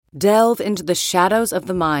Delve into the shadows of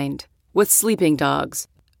the mind with Sleeping Dogs,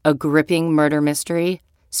 a gripping murder mystery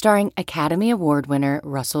starring Academy Award winner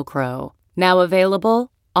Russell Crowe. Now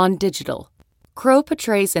available on digital. Crowe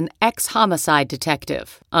portrays an ex-homicide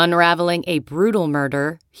detective unraveling a brutal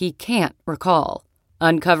murder he can't recall.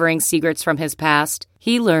 Uncovering secrets from his past,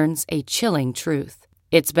 he learns a chilling truth.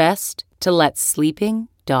 It's best to let sleeping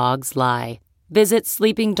dogs lie. Visit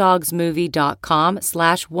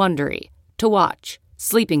sleepingdogsmovie.com/Wondery to watch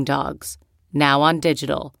Sleeping Dogs, now on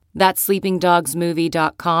digital. That's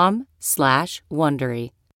sleepingdogsmovie.com/Wondery.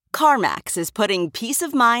 CarMax is putting peace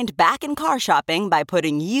of mind back in car shopping by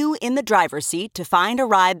putting you in the driver's seat to find a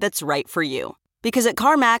ride that's right for you. Because at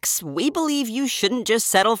CarMax, we believe you shouldn't just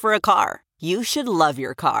settle for a car. You should love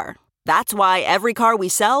your car. That's why every car we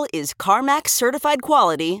sell is CarMax certified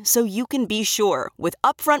quality, so you can be sure with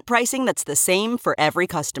upfront pricing that's the same for every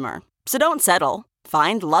customer. So don't settle.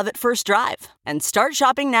 Find love at first drive and start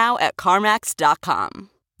shopping now at CarMax.com.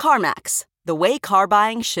 CarMax, the way car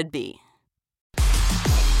buying should be.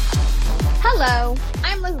 Hello,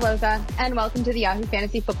 I'm Liz Loza, and welcome to the Yahoo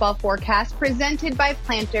Fantasy Football Forecast presented by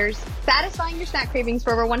Planters, satisfying your snack cravings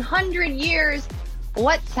for over 100 years.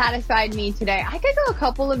 What satisfied me today? I could go a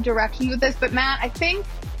couple of directions with this, but Matt, I think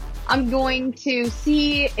I'm going to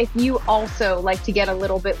see if you also like to get a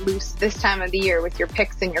little bit loose this time of the year with your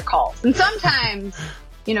picks and your calls. And sometimes,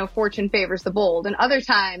 fortune favors the bold, and other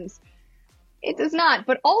times it does not.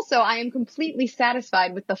 But also, I am completely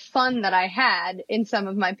satisfied with the fun that I had in some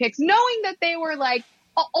of my picks, knowing that they were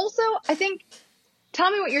also, I think, tell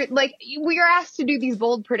me what we are asked to do these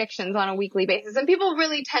bold predictions on a weekly basis, and people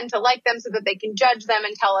really tend to like them so that they can judge them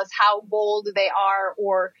and tell us how bold they are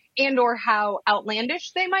or how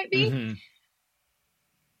outlandish they might be. Mm-hmm.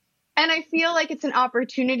 And I feel like it's an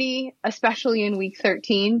opportunity, especially in week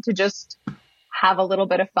 13, to just have a little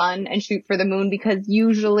bit of fun and shoot for the moon, because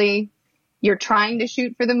usually you're trying to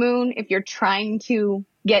shoot for the moon if you're trying to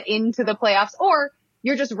get into the playoffs, or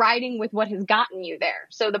you're just riding with what has gotten you there.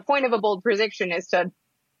 So the point of a bold prediction is to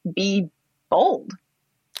be bold.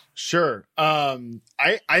 Sure. I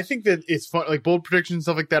think that it's fun. Like, bold predictions and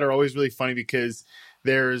stuff like that are always really funny because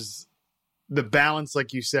there's the balance,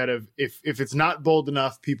 like you said, of if it's not bold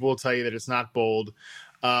enough, people will tell you that it's not bold.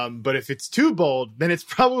 But if it's too bold, then it's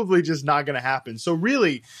probably just not going to happen. So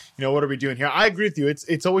really, what are we doing here? I agree with you.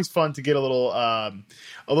 It's always fun to get a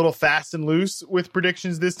little fast and loose with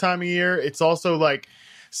predictions this time of year. It's also like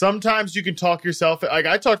sometimes you can talk yourself. Like,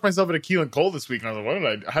 I talked myself into Keelan Cole this week, and I was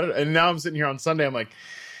like, and now I'm sitting here on Sunday. I'm like,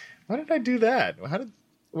 why did I do that? How did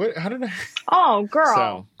I? Oh, girl.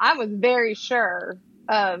 So, I was very sure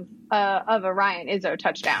of a Ryan Izzo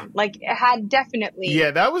touchdown. Like, it had definitely.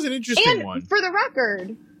 Yeah, that was an interesting one. For the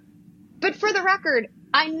record,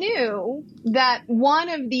 I knew that one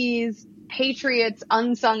of these Patriots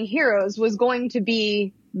unsung heroes was going to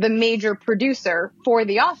be the major producer for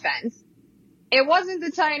the offense. It wasn't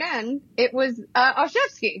the tight end. It was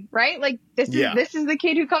Olszewski, right? Like, this is the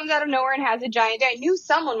kid who comes out of nowhere and has a giant day. I knew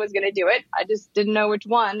someone was going to do it. I just didn't know which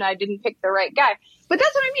one. I didn't pick the right guy. But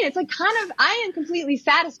that's what I mean. It's like I am completely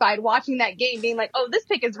satisfied watching that game being like, oh, this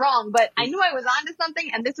pick is wrong, but I knew I was onto something,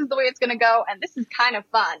 and this is the way it's going to go, and this is kind of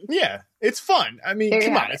fun. Yeah, it's fun. I mean,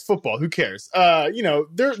 come on, it's football. Who cares?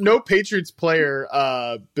 There's no Patriots player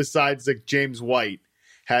besides like James White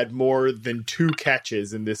had more than 2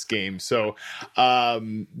 catches in this game. So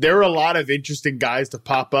there are a lot of interesting guys to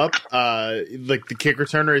pop up. Like the kick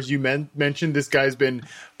returner, as you mentioned, this guy's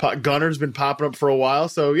Gunner's been popping up for a while.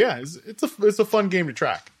 So yeah, it's a fun game to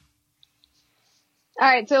track. All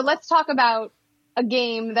right, so let's talk about a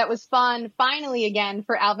game that was fun finally again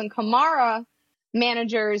for Alvin Kamara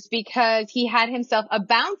managers, because he had himself a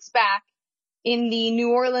bounce back in the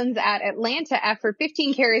New Orleans at Atlanta effort.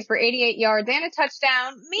 15 carries for 88 yards and a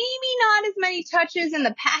touchdown. Maybe not as many touches in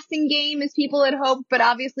the passing game as people had hoped, but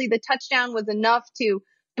obviously the touchdown was enough to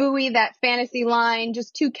buoy that fantasy line.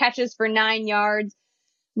 Just 2 catches for 9 yards.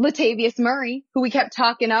 Latavius Murray, who we kept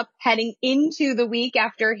talking up heading into the week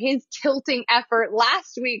after his tilting effort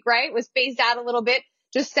last week, right, was phased out a little bit.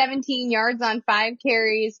 Just 17 yards on 5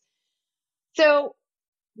 carries. So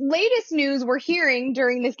latest news we're hearing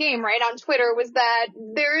during this game, right, on Twitter was that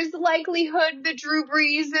there is likelihood that Drew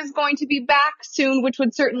Brees is going to be back soon, which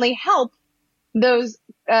would certainly help those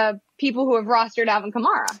people who have rostered Alvin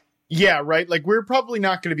Kamara. Yeah, right. Like, we're probably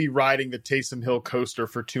not going to be riding the Taysom Hill coaster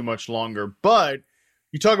for too much longer. But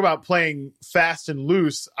you talk about playing fast and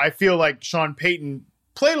loose. I feel like Sean Payton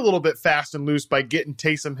played a little bit fast and loose by getting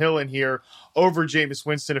Taysom Hill in here over Jameis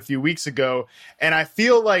Winston a few weeks ago. And I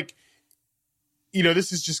feel like,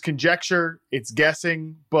 this is just conjecture. It's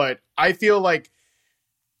guessing. But I feel like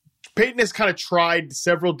Peyton has kind of tried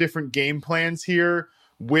several different game plans here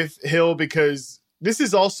with Hill, because this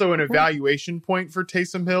is also an evaluation point for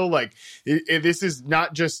Taysom Hill. Like, this is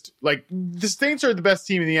not just like the Saints are the best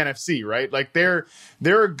team in the NFC, right? Like they're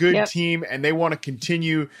a good team, and they want to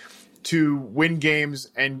continue to win games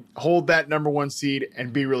and hold that number one seed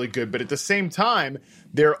and be really good. But at the same time,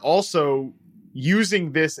 they're also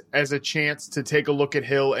using this as a chance to take a look at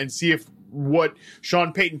Hill and see if what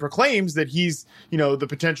Sean Payton proclaims, that he's, the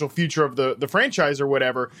potential future of the franchise or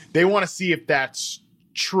whatever, they want to see if that's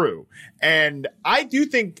true. And I do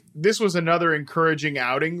think this was another encouraging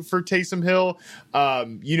outing for Taysom Hill.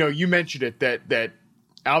 You mentioned it, that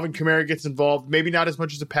Alvin Kamara gets involved, maybe not as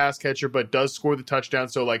much as a pass catcher, but does score the touchdown.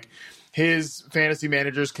 So like his fantasy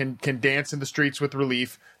managers can dance in the streets with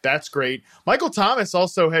relief. That's great. Michael Thomas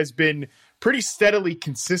also has been pretty steadily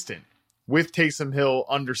consistent with Taysom Hill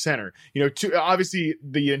under center. Obviously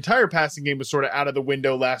the entire passing game was sort of out of the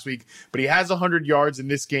window last week, but he has 100 yards in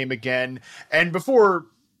this game again. And before,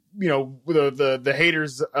 the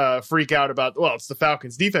haters freak out about, it's the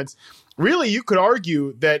Falcons defense. Really, you could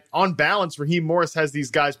argue that on balance, Raheem Morris has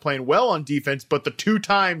these guys playing well on defense, but the two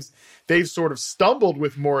times they've sort of stumbled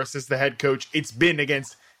with Morris as the head coach, it's been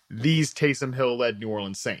against these Taysom Hill-led New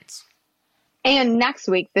Orleans Saints. And next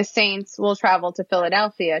week, the Saints will travel to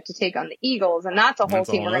Philadelphia to take on the Eagles. And that's a whole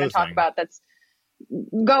team we're going to talk about that's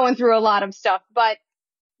going through a lot of stuff. But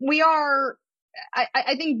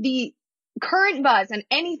I think the current buzz, and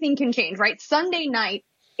anything can change, right? Sunday night,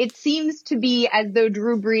 it seems to be as though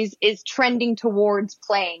Drew Brees is trending towards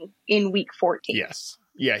playing in week 14. Yes.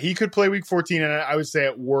 Yeah, he could play week 14, and I would say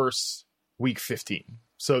at worst, week 15.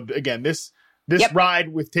 So again, this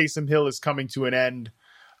ride with Taysom Hill is coming to an end.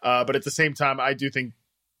 But at the same time, I do think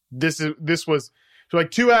this was like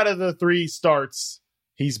 2 out of the 3 starts.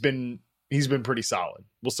 He's been pretty solid.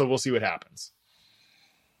 We'll see what happens.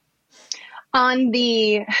 On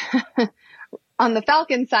the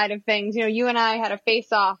Falcons side of things, you and I had a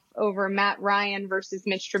face-off over Matt Ryan versus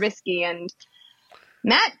Mitch Trubisky, and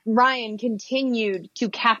Matt Ryan continued to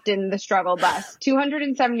captain the struggle bus.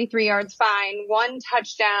 273 yards fine, 1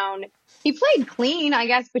 touchdown. He played clean, I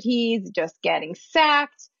guess, but he's just getting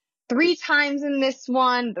sacked 3 times in this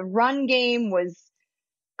one. The run game was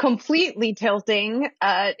completely tilting.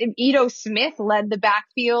 Ito Smith led the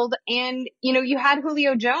backfield, and you had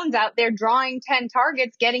Julio Jones out there drawing 10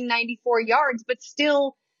 targets, getting 94 yards, but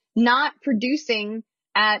still not producing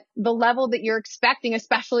at the level that you're expecting,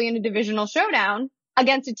 especially in a divisional showdown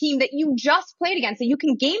against a team that you just played against, that you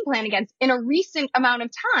can game plan against in a recent amount of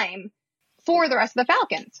time for the rest of the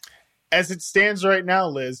Falcons. As it stands right now,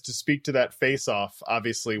 Liz, to speak to that face-off,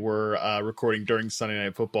 obviously we're recording during Sunday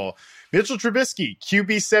Night Football. Mitchell Trubisky,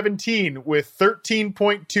 QB 17 with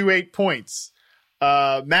 13.28 points.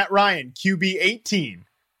 Matt Ryan, QB 18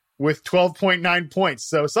 with 12.9 points.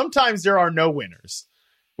 So sometimes there are no winners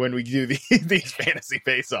when we do these fantasy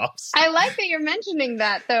face-offs. I like that you're mentioning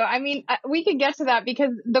that, though. I mean, we could get to that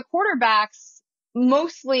because the quarterbacks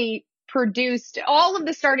mostly produced, all of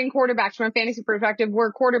the starting quarterbacks from a fantasy perspective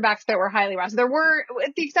were quarterbacks that were highly rostered. There were,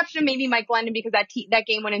 with the exception of maybe Mike Glennon, because that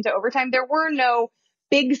game went into overtime, there were no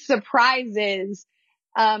big surprises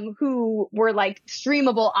who were like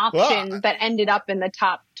streamable options that ended up in the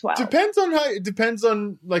top 12. Depends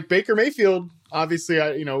on like Baker Mayfield. Obviously,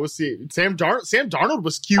 we'll see. Sam Darnold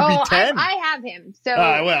was QB 10. I have him. So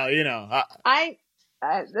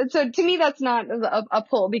so to me, that's not a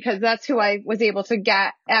pull, because that's who I was able to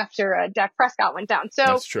get after Dak Prescott went down. So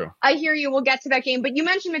that's true. I hear you. We'll get to that game. But you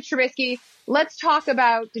mentioned Mitch Trubisky. Let's talk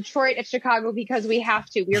about Detroit at Chicago, because we have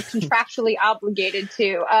to. We are contractually obligated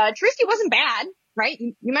to. Trubisky wasn't bad, right?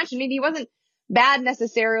 You mentioned it. He wasn't bad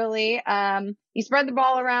necessarily. He spread the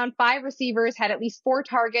ball around, 5 receivers, had at least 4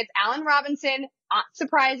 targets. Allen Robinson, not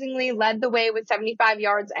surprisingly, led the way with 75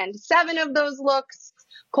 yards and 7 of those looks.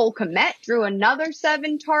 Cole Kmet drew another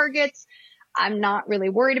 7 targets. I'm not really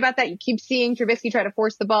worried about that. You keep seeing Trubisky try to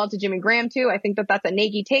force the ball to Jimmy Graham too. I think that's a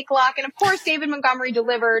Nagy take lock. And of course, David Montgomery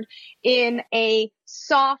delivered in a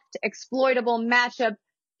soft, exploitable matchup.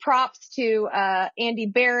 Props to Andy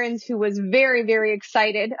Behrens, who was very, very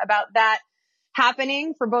excited about that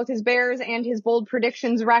happening for both his Bears and his bold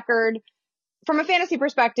predictions record. From a fantasy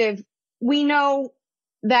perspective, we know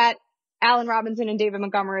that Allen Robinson and David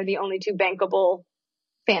Montgomery are the only 2 bankable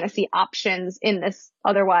fantasy options in this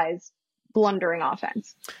otherwise blundering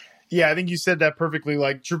offense. Yeah, I think you said that perfectly.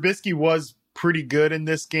 Like, Trubisky was pretty good in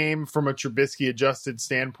this game from a Trubisky adjusted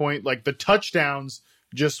standpoint. Like, the touchdowns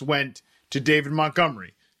just went to David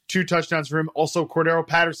Montgomery. 2 touchdowns for him. Also, Cordero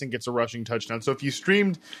Patterson gets a rushing touchdown. So if you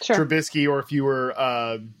streamed Trubisky, or if you were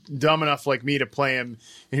dumb enough like me to play him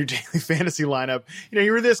in your daily fantasy lineup,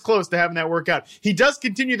 you were this close to having that work out. He does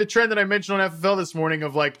continue the trend that I mentioned on FFL this morning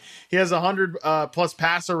of he has 100 plus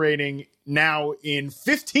passer rating now in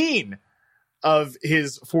 15 of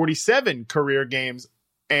his 47 career games,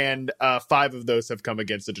 and 5 of those have come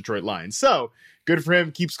against the Detroit Lions. So good for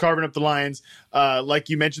him. Keeps carving up the Lions. Like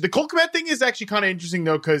you mentioned, the Cole Kmet thing is actually kind of interesting,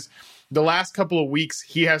 though, because the last couple of weeks,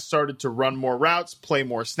 he has started to run more routes, play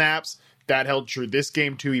more snaps. That held true this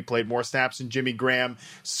game, too. He played more snaps than Jimmy Graham.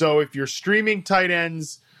 So if you're streaming tight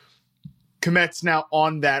ends, Kmet's now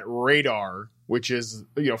on that radar, which is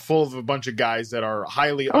full of a bunch of guys that are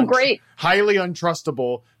highly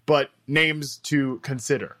untrustable, but names to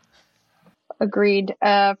consider. Agreed.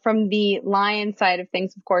 From the Lions side of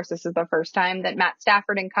things, of course, this is the first time that Matt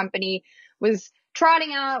Stafford and company was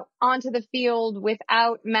trotting out onto the field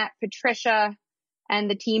without Matt Patricia and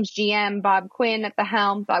the team's GM, Bob Quinn, at the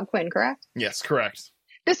helm. Bob Quinn, correct? Yes, correct.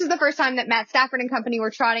 This is the first time that Matt Stafford and company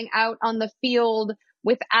were trotting out on the field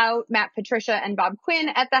without Matt Patricia and Bob Quinn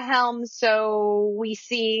at the helm. So we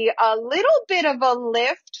see a little bit of a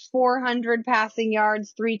lift, 400 passing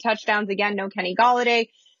yards, 3 touchdowns. Again, no Kenny Golladay.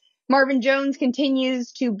 Marvin Jones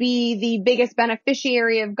continues to be the biggest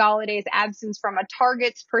beneficiary of Galladay's absence from a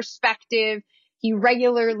targets perspective. He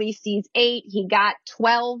regularly sees 8. He got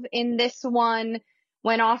 12 in this one,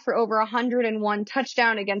 went off for over 101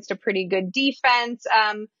 touchdown against a pretty good defense.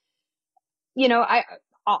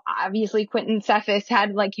 Obviously Quentin Cephas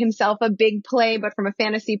had himself a big play, but from a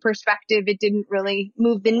fantasy perspective, it didn't really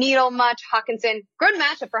move the needle much. Hawkinson, good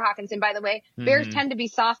matchup for Hawkinson, by the way. Mm-hmm. Bears tend to be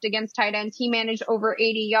soft against tight ends. He managed over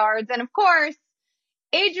 80 yards. And of course,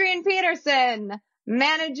 Adrian Peterson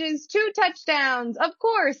manages 2 touchdowns, of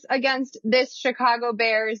course, against this Chicago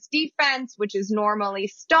Bears defense, which is normally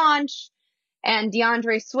staunch. And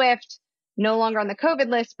DeAndre Swift, no longer on the COVID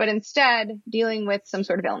list, but instead dealing with some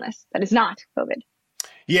sort of illness that is not COVID.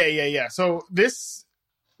 Yeah. So this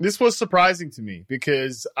was surprising to me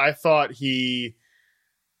because I thought I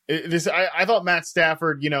thought Matt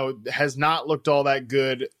Stafford, has not looked all that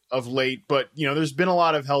good of late, but there's been a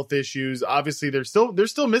lot of health issues. Obviously, they're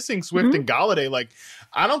still missing Swift and Golladay.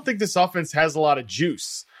 I don't think this offense has a lot of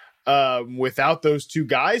juice without those 2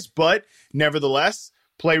 guys, but nevertheless,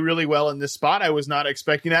 play really well in this spot. I was not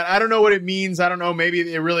expecting that. I don't know what it means. I don't know.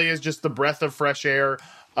 Maybe it really is just the breath of fresh air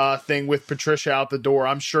thing with Patricia out the door.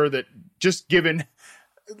 I'm sure that just given,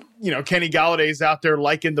 Kenny Galladay's out there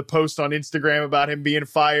liking the post on Instagram about him being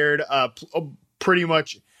fired, pretty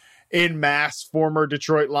much en masse former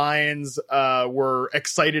Detroit Lions were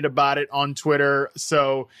excited about it on Twitter.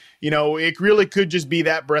 So, it really could just be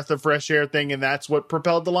that breath of fresh air thing. And that's what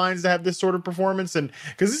propelled the Lions to have this sort of performance. And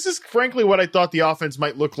because this is frankly what I thought the offense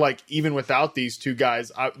might look like even without these 2 guys,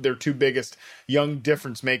 their 2 biggest young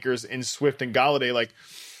difference makers in Swift and Golladay.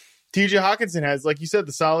 TJ Hawkinson has, like you said,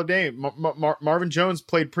 the solid day. Marvin Jones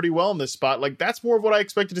played pretty well in this spot. That's more of what I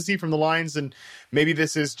expected to see from the Lions. And maybe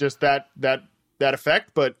this is just that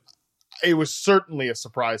effect, but it was certainly a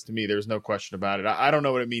surprise to me. There's no question about it. I don't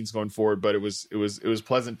know what it means going forward, but it was a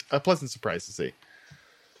pleasant surprise to see.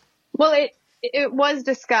 Well, it was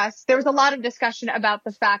discussed. There was a lot of discussion about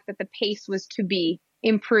the fact that the pace was to be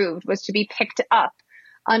improved, was to be picked up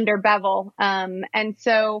under Bevel. And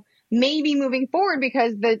so maybe moving forward,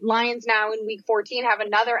 because the Lions now in week 14 have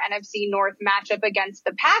another NFC North matchup against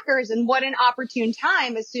the Packers. And what an opportune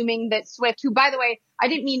time, assuming that Swift, who, by the way, I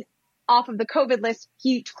didn't mean off of the COVID list,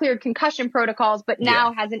 he cleared concussion protocols, but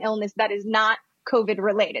now has an illness that is not COVID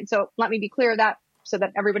related. So let me be clear that so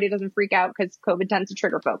that everybody doesn't freak out, because COVID tends to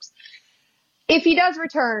trigger folks. If he does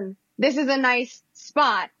return, this is a nice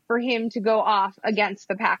spot for him to go off against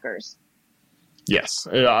the Packers. Yes,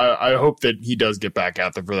 I hope that he does get back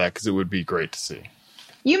out there for that, because it would be great to see.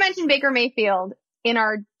 You mentioned Baker Mayfield in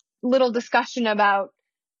our little discussion about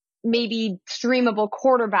maybe streamable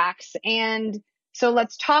quarterbacks. And so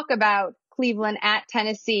let's talk about Cleveland at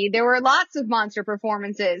Tennessee. There were lots of monster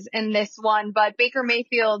performances in this one, but Baker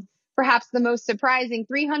Mayfield, perhaps the most surprising,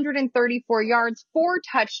 334 yards, 4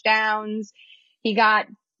 touchdowns. He got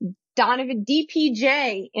Donovan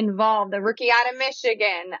DPJ involved, the rookie out of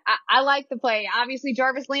Michigan. I like the play. Obviously,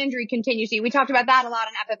 Jarvis Landry continues to. We talked about that a lot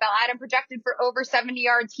on FFL. I had him projected for over 70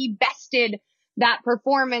 yards. He bested that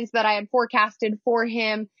performance that I had forecasted for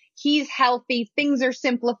him. He's healthy. Things are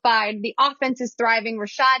simplified. The offense is thriving.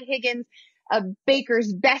 Rashad Higgins,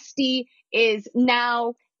 Baker's bestie, is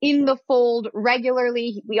now in the fold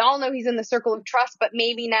regularly. We all know he's in the circle of trust, but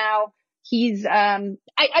maybe now he's, I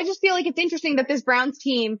just feel like it's interesting that this Browns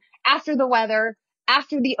team, after the weather,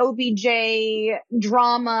 after the OBJ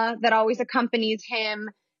drama that always accompanies him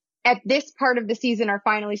at this part of the season are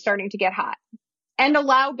finally starting to get hot and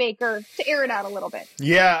allow Baker to air it out a little bit.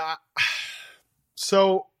 Yeah.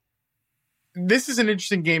 So this is an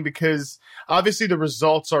interesting game because obviously the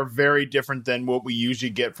results are very different than what we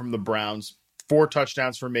usually get from the Browns. 4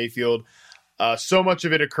 touchdowns for Mayfield. So much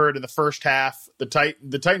of it occurred in the first half. The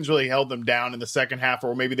Titans really held them down in the second half,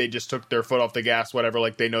 or maybe they just took their foot off the gas, whatever,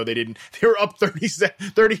 like they know they didn't. They were up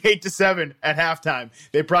 38-7 at halftime.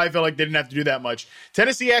 They probably felt like they didn't have to do that much.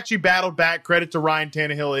 Tennessee actually battled back. Credit to Ryan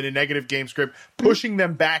Tannehill in a negative game script, pushing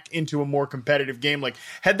them back into a more competitive game. Like,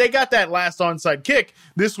 had they got that last onside kick,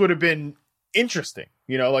 this would have been interesting.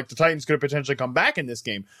 Like the Titans could have potentially come back in this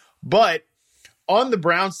game. But on the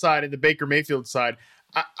Browns side and the Baker Mayfield side,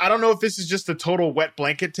 I don't know if this is just a total wet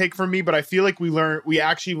blanket take from me, but I feel like we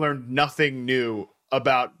actually learned nothing new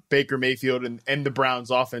about Baker Mayfield and the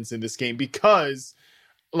Browns offense in this game because,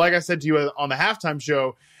 like I said to you on the halftime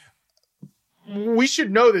show, we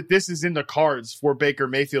should know that this is in the cards for Baker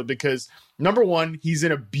Mayfield because, number one, he's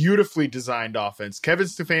in a beautifully designed offense. Kevin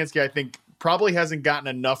Stefanski, I think, probably hasn't gotten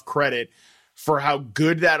enough credit for how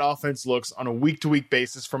good that offense looks on a week-to-week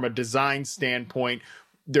basis from a design standpoint.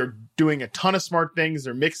 They're doing a ton of smart things.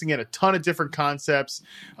 They're mixing in a ton of different concepts.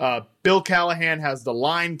 Bill Callahan has the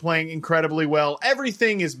line playing incredibly well.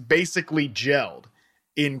 Everything is basically gelled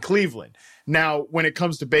in Cleveland. Now, when it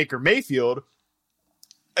comes to Baker Mayfield,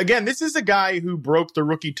 again, this is a guy who broke the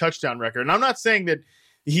rookie touchdown record. And I'm not saying that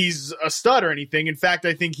he's a stud or anything. In fact,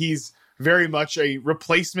 I think he's very much a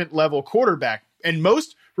replacement level quarterback. And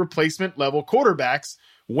most replacement level quarterbacks,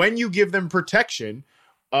 when you give them protection,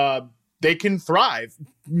 they can thrive.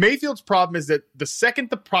 Mayfield's problem is that the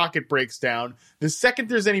second the pocket breaks down, the second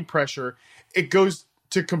there's any pressure, it goes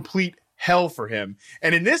to complete hell for him.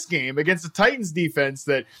 And in this game, against the Titans defense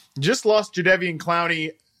that just lost Jadeveon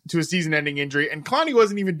Clowney to a season-ending injury, and Clowney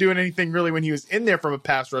wasn't even doing anything really when he was in there from a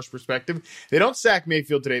pass rush perspective. They don't sack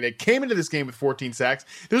Mayfield today. They came into this game with 14 sacks.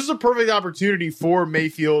 This is a perfect opportunity for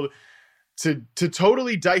Mayfield to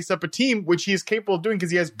totally dice up a team, which he is capable of doing because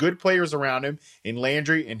he has good players around him in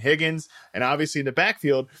Landry and Higgins and obviously in the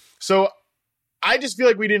backfield. So I just feel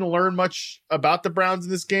like we didn't learn much about the Browns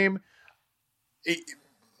in this game.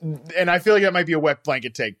 And I feel like that might be a wet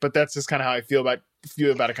blanket take, but that's just kind of how I feel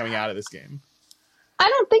about it coming out of this game. I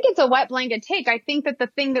don't think it's a wet blanket take. I think that the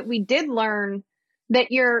thing that we did learn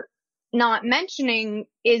that you're not mentioning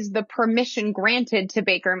is the permission granted to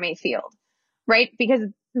Baker Mayfield, right? Because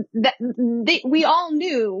we all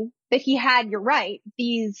knew that he had, you're right,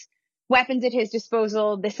 these weapons at his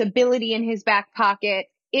disposal, this ability in his back pocket.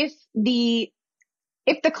 If the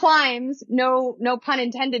climbs, no pun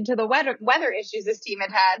intended to the weather issues this team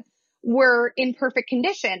had, were in perfect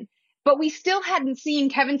condition, but we still hadn't seen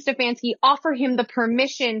Kevin Stefanski offer him the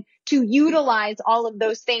permission to utilize all of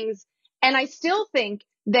those things. And I still think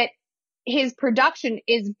that his production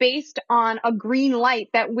is based on a green light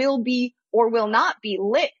that will be or will not be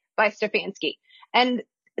lit by Stefanski. And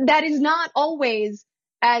that is not always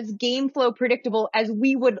as game flow predictable as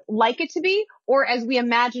we would like it to be or as we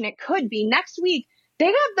imagine it could be. Next week, they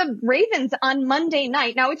have the Ravens on Monday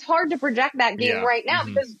night. Now, it's hard to project that game right now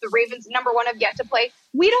because the Ravens, number one, have yet to play.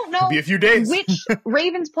 We don't know Could be a few days. which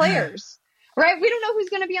Ravens players, right? We don't know who's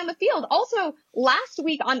going to be on the field. Also,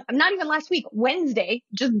 Wednesday,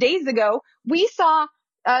 just days ago, we saw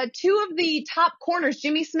two of the top corners,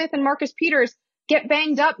 Jimmy Smith and Marcus Peters, get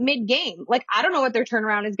banged up mid-game. Like, I don't know what their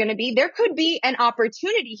turnaround is going to be. There could be an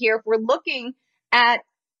opportunity here if we're looking at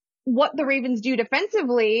what the Ravens do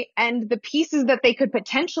defensively and the pieces that they could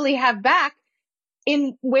potentially have back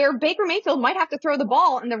in where Baker Mayfield might have to throw the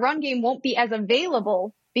ball and the run game won't be as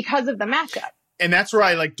available because of the matchup. And that's where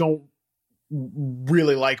I don't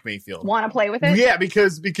really like Mayfield. Want to play with it? Yeah,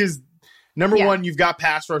 because number one, you've got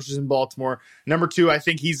pass rushers in Baltimore. Number two, I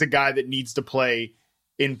think he's a guy that needs to play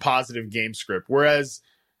in positive game script. Whereas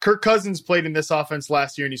Kirk Cousins played in this offense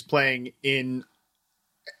last year and he's playing in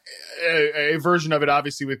a version of it,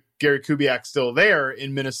 obviously, with Gary Kubiak still there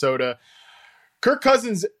in Minnesota. Kirk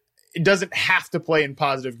Cousins doesn't have to play in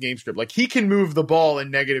positive game script. Like, he can move the ball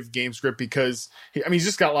in negative game script because he's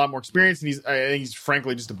just got a lot more experience, and I think he's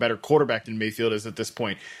frankly just a better quarterback than Mayfield is at this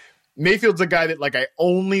point. Mayfield's a guy that I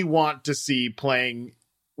only want to see playing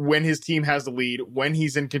when his team has the lead, when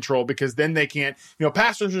he's in control, because then they can't,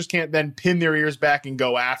 pass rushers can't then pin their ears back and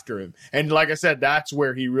go after him. And like I said, that's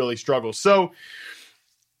where he really struggles. So,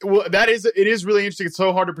 well, it is really interesting. It's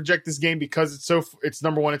so hard to project this game because it's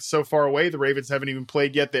number one, it's so far away. The Ravens haven't even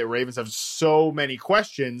played yet. The Ravens have so many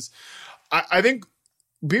questions. I think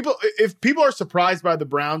if people are surprised by the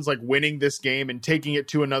Browns like winning this game and taking it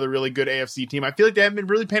to another really good AFC team, I feel like they haven't been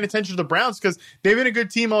really paying attention to the Browns because they've been a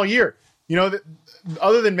good team all year. You know,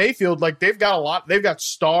 other than Mayfield, like they've got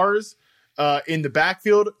stars in the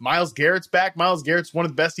backfield. Myles Garrett's back. Myles Garrett's one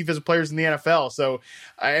of the best defensive players in the NFL. So,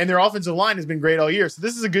 and their offensive line has been great all year. So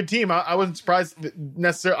this is a good team. I wasn't surprised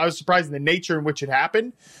necessarily. I was surprised in the nature in which it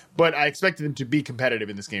happened, but I expected them to be competitive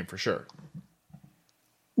in this game for sure.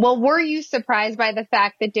 Well, were you surprised by the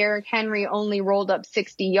fact that Derrick Henry only rolled up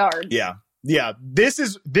 60 yards? Yeah. This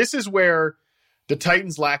is where the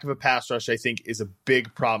Titans' lack of a pass rush, I think, is a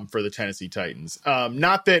big problem for the Tennessee Titans.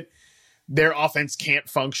 Not that their offense can't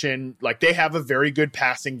function. Like, they have a very good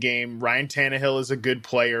passing game. Ryan Tannehill is a good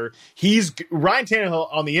player. Ryan Tannehill,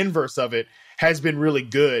 on the inverse of it, has been really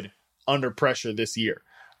good under pressure this year.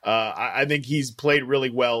 I think he's played really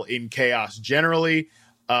well in chaos generally.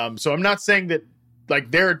 So I'm not saying that like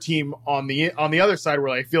they're a team on the other side where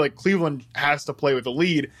I feel like Cleveland has to play with a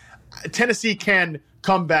lead. Tennessee can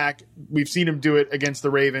come back. We've seen them do it against the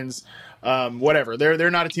Ravens. Whatever. They're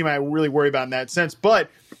not a team I really worry about in that sense. But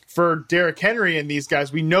for Derrick Henry and these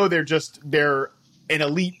guys, we know they're an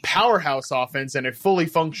elite powerhouse offense and a fully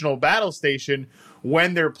functional battle station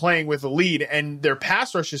when they're playing with a lead. And their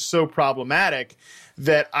pass rush is so problematic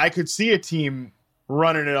that I could see a team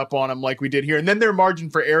running it up on them like we did here. And then their margin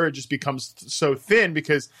for error just becomes so thin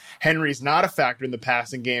because Henry's not a factor in the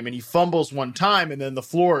passing game and he fumbles one time and then the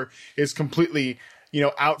floor is completely,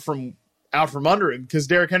 out from under him because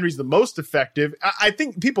Derrick Henry's the most effective. I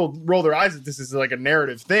think people roll their eyes at this as like a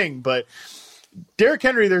narrative thing, but Derrick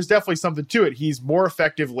Henry, there's definitely something to it. He's more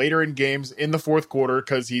effective later in games in the fourth quarter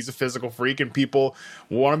because he's a physical freak and people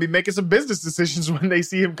want to be making some business decisions when they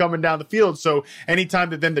see him coming down the field. So anytime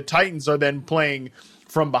that then the Titans are then playing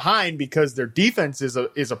from behind because their defense is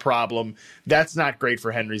a problem, that's not great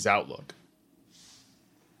for Henry's outlook.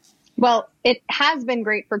 Well, it has been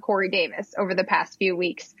great for Corey Davis over the past few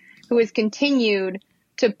weeks, who has continued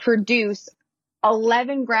to produce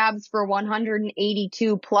 11 grabs for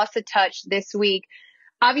 182 plus a touch this week.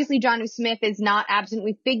 Obviously, Jonnu Smith is not absent.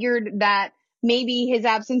 We figured that maybe his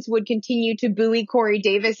absence would continue to buoy Corey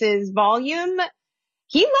Davis's volume.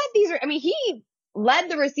 He led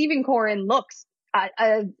the receiving core in looks,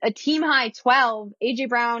 a team high 12. AJ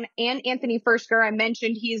Brown and Anthony Firschker, I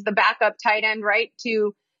mentioned he's the backup tight end, right,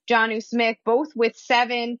 to Jonnu Smith, both with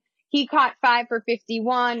 7. He caught 5 for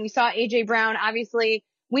 51. We saw AJ Brown, obviously.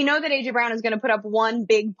 We know that AJ Brown is going to put up one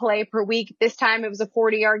big play per week. This time it was a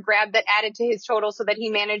 40-yard grab that added to his total so that he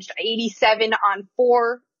managed 87 on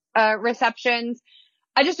 4 receptions.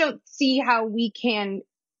 I just don't see how we can.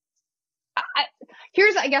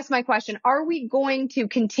 Here's, I guess, my question. Are we going to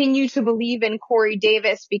continue to believe in Corey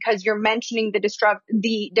Davis because you're mentioning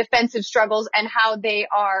the defensive struggles and how they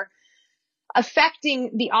are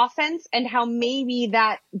affecting the offense and how maybe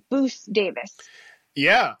that boosts Davis?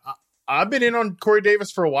 Yeah. I've been in on Corey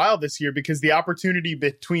Davis for a while this year because the opportunity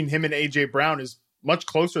between him and A.J. Brown is much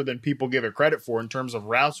closer than people give it credit for in terms of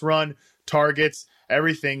routes run, targets,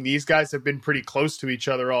 everything. These guys have been pretty close to each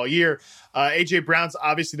other all year. A.J. Brown's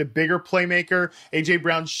obviously the bigger playmaker. A.J.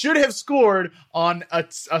 Brown should have scored on a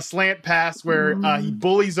slant pass where he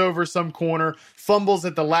bullies over some corner, fumbles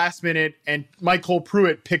at the last minute, and Michael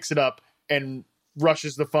Pruitt picks it up and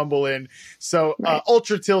rushes the fumble in. So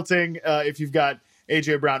ultra tilting if you've got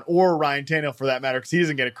AJ Brown or Ryan Tannehill for that matter, because he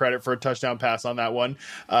doesn't get a credit for a touchdown pass on that one.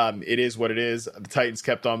 It is what it is. The Titans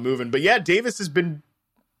kept on moving. But yeah, Davis has been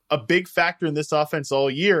a big factor in this offense all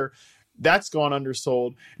year. That's gone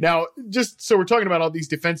undersold. Now, just so we're talking about all these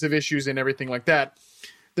defensive issues and everything like that,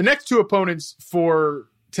 the next 2 opponents for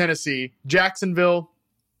Tennessee, Jacksonville,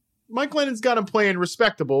 Mike Lennon's got him playing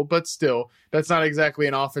respectable, but still, that's not exactly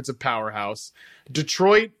an offensive powerhouse.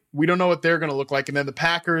 Detroit, we don't know what they're going to look like. And then the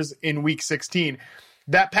Packers in week 16.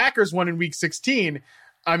 That Packers one in week 16,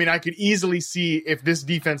 I mean, I could easily see if this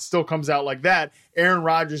defense still comes out like that, Aaron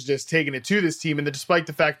Rodgers just taking it to this team. And despite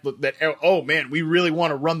the fact that, oh man, we really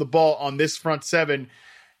want to run the ball on this front 7,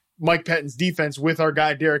 Mike Pettine's defense with our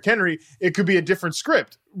guy Derrick Henry, it could be a different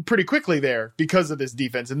script pretty quickly there because of this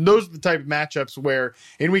defense. And those are the type of matchups where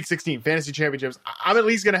in week 16, fantasy championships, I'm at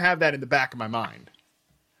least going to have that in the back of my mind.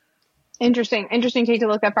 Interesting take to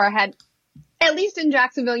look that far ahead. At least in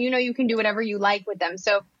Jacksonville, you can do whatever you like with them.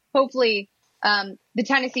 So hopefully the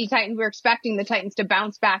Tennessee Titans, we're expecting the Titans to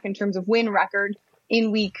bounce back in terms of win record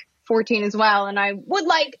in week 14 as well. And I would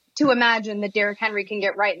like to imagine that Derrick Henry can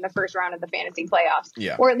get right in the first round of the fantasy playoffs.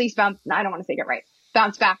 Yeah. Or at least I don't want to say get right.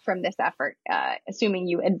 Bounce back from this effort, assuming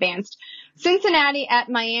you advanced. Cincinnati at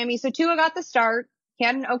Miami. So Tua got the start. He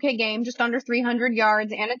had an okay game, just under 300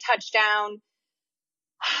 yards and a touchdown.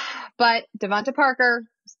 But Devonta Parker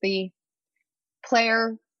is the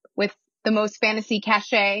player with the most fantasy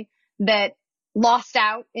cachet that lost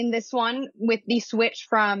out in this one with the switch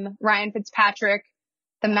from Ryan Fitzpatrick,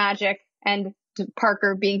 the Magic, and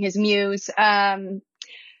Parker being his muse. Mike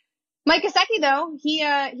Gesicki, though,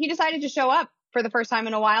 he decided to show up for the first time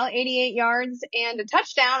in a while, 88 yards and a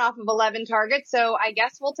touchdown off of 11 targets. So I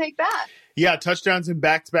guess we'll take that. Yeah, touchdowns in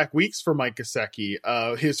back-to-back weeks for Mike Gesicki.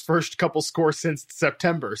 His first couple scores since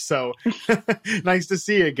September. So nice to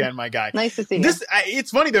see you again, my guy. Nice to see you.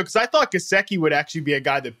 It's funny, though, because I thought Gesicki would actually be a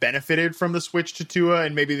guy that benefited from the switch to Tua,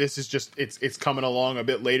 and maybe this is just it's coming along a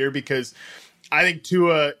bit later, because I think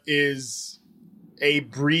Tua is a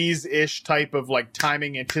Breeze-ish type of like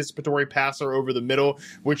timing anticipatory passer over the middle,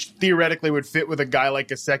 which theoretically would fit with a guy like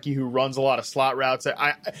Gesicki who runs a lot of slot routes.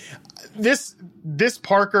 This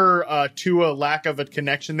Parker Tua lack of a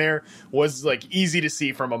connection there was like easy to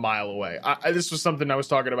see from a mile away. This was something I was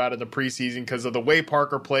talking about in the preseason because of the way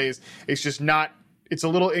Parker plays. It's just not. It's a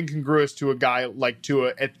little incongruous to a guy like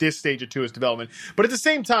Tua at this stage of Tua's development. But at the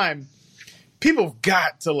same time, people have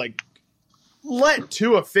got to like let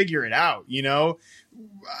Tua figure it out, you know?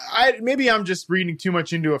 Maybe I'm just reading too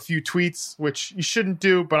much into a few tweets, which you shouldn't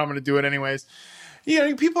do, but I'm going to do it anyways. You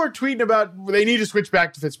know, people are tweeting about they need to switch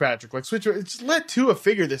back to Fitzpatrick. Like, just let Tua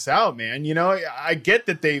figure this out, man. You know, I get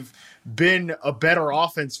that they've been a better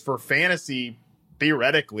offense for fantasy,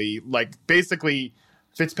 theoretically. Like, basically,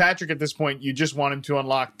 Fitzpatrick at this point, you just want him to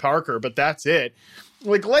unlock Parker, but that's it.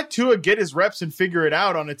 Like, let Tua get his reps and figure it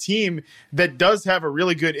out on a team that does have a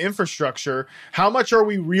really good infrastructure. How much are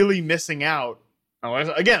we really missing out?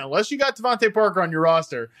 Unless you got Devontae Parker on your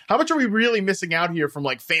roster, how much are we really missing out here from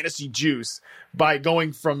like fantasy juice by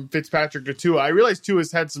going from Fitzpatrick to Tua? I realize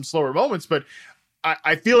Tua's had some slower moments, but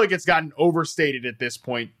I feel like it's gotten overstated at this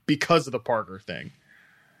point because of the Parker thing.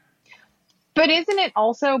 But isn't it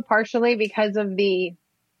also partially because of the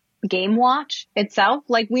game watch itself?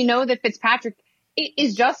 Like, we know that Fitzpatrick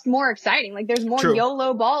is just more exciting. Like, there's more True.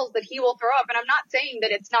 YOLO balls that he will throw up. And I'm not saying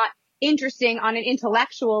that it's not interesting on an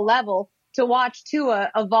intellectual level to watch Tua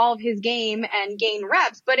evolve his game and gain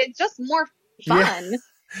reps, but it's just more fun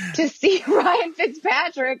to see Ryan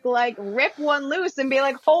Fitzpatrick like rip one loose and be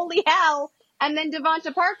like, holy hell. And then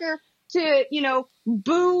Devonta Parker to, you know,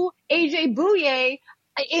 boo AJ Bouye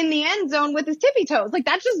in the end zone with his tippy toes. Like,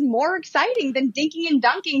 that's just more exciting than dinking and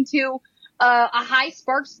dunking to a high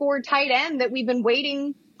spark score tight end that we've been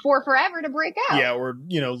waiting for forever to break out. Yeah, or,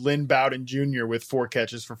 you know, Lynn Bowden Jr. with 4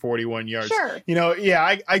 catches for 41 yards. Sure. You know,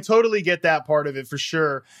 yeah, I totally get that part of it for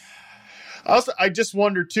sure. Also, I just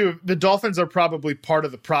wonder, too, the Dolphins are probably part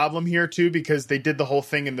of the problem here, too, because they did the whole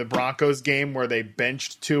thing in the Broncos game where they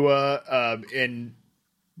benched Tua in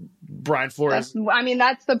Brian Flores.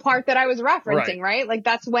 That's the part that I was referencing, right? Like,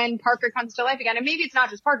 that's when Parker comes to life again. And maybe it's not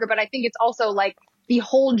just Parker, but I think it's also like the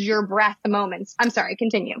hold your breath moments. I'm sorry,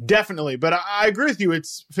 continue. Definitely. But I agree with you.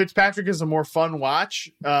 Fitzpatrick is a more fun watch.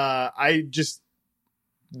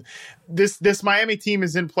 This Miami team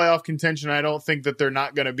is in playoff contention. I don't think that they're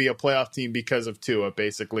not going to be a playoff team because of Tua,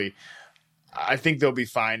 basically. I think they'll be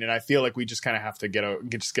fine, and I feel like we just kind of have to get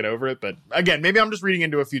over it. But again, maybe I'm just reading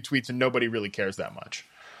into a few tweets and nobody really cares that much.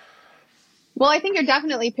 Well, I think you're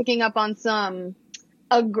definitely picking up on some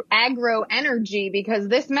aggro energy, because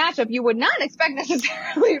this matchup you would not expect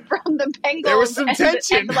necessarily from the Bengals. There was some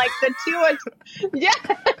tension. And like the Tua, yes,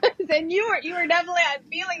 and you were definitely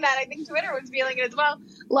feeling that. I think Twitter was feeling it as well.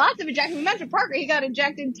 Lots of ejections. We mentioned Parker; he got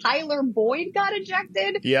ejected. Tyler Boyd got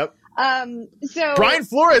ejected. Yep. So Brian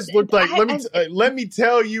Flores looked like. Let me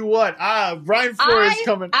tell you what. Brian Flores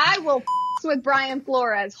coming. I will with Brian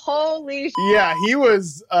Flores. Holy shit. Yeah, he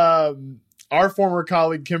was. Our former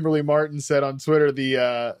colleague Kimberly Martin said on Twitter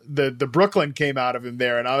the Brooklyn came out of him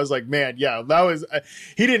there, and I was like, man, yeah, that was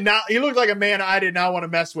he looked like a man I did not want to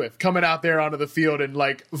mess with coming out there onto the field. And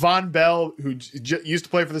like Von Bell, who used to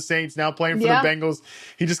play for the Saints, now playing for the Bengals,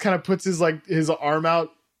 he just kind of puts his arm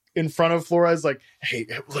out in front of Flores, like, hey,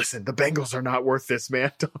 listen, the Bengals are not worth this,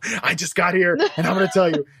 man. I just got here, and I'm going to tell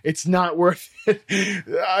you, it's not worth it.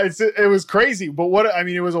 It was crazy, but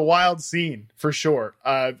it was a wild scene for sure.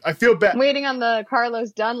 I feel bad. Waiting on the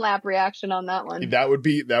Carlos Dunlap reaction on that one. That would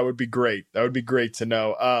be great. That would be great to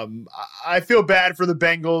know. I feel bad for the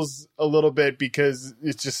Bengals a little bit because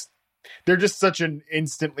they're just such an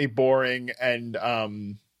instantly boring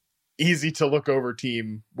and easy to look over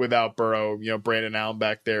team without Burrow. You know, Brandon Allen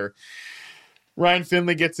back there. Ryan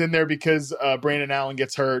Finley gets in there because Brandon Allen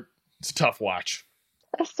gets hurt. It's a tough watch.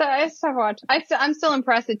 It's a tough watch. I'm still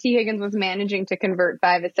impressed that T. Higgins was managing to convert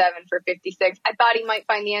 5 of 7 for 56. I thought he might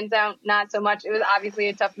find the end zone. Not so much. It was obviously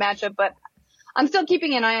a tough matchup, but I'm still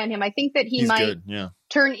keeping an eye on him. I think that he might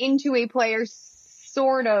turn into a player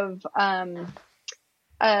sort of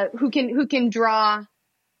who can draw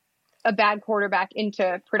a bad quarterback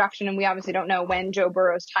into production, and we obviously don't know when Joe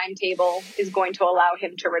Burrow's timetable is going to allow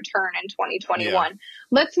him to return in 2021. Yeah.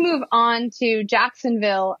 Let's move on to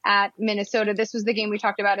Jacksonville at Minnesota. This was the game we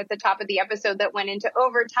talked about at the top of the episode that went into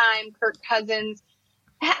overtime. Kirk Cousins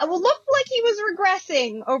looked like he was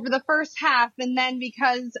regressing over the first half, and then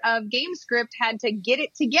because of game script had to get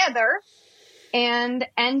it together and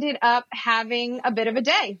ended up having a bit of a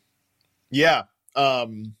day. Yeah.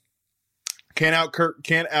 Can't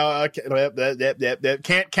count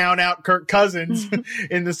out Kirk Cousins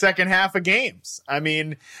in the second half of games. I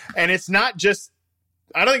mean, and it's not just,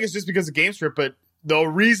 I don't think it's just because of game script, but the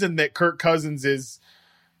reason that Kirk Cousins is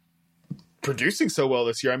producing so well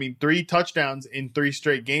this year. I mean, 3 touchdowns in 3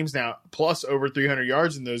 straight games now, plus over 300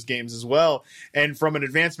 yards in those games as well. And from an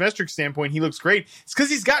advanced metrics standpoint, he looks great. It's because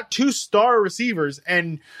he's got 2 star receivers,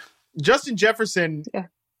 and Justin Jefferson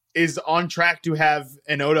is on track to have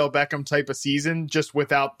an Odell Beckham type of season, just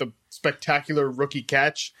without the spectacular rookie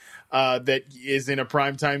catch that is in a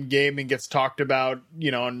primetime game and gets talked about,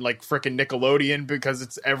 on like frickin' Nickelodeon because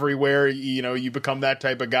it's everywhere. You become that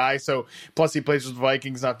type of guy. So plus he plays with the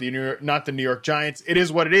Vikings, not the New York Giants. It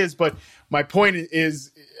is what it is. But my point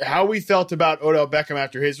is how we felt about Odell Beckham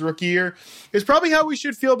after his rookie year is probably how we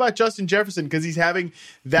should feel about Justin Jefferson, because he's having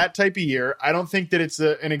that type of year. I don't think that it's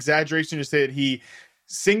an exaggeration to say that he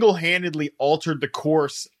single-handedly altered the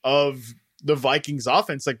course of the Vikings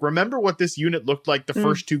offense. Like, remember what this unit looked like the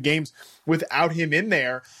first 2 games without him in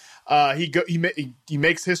there. He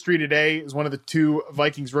makes history today as one of the 2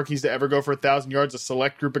 Vikings rookies to ever go for 1,000 yards, a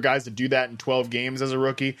select group of guys to do that in 12 games as a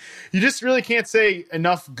rookie. You just really can't say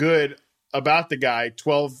enough good about the guy.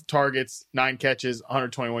 12 targets, 9 catches,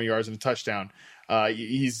 121 yards and a touchdown.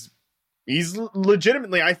 He's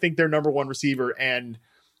legitimately, I think, their number 1 receiver and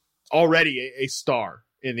already a star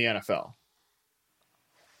in the NFL.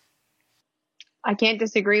 I can't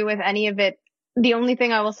disagree with any of it. The only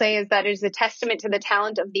thing I will say is that it is a testament to the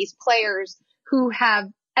talent of these players who have,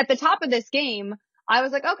 at the top of this game, I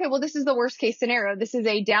was like, okay, well, this is the worst case scenario. This is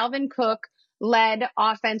a Dalvin Cook led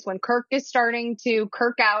offense when Kirk is starting to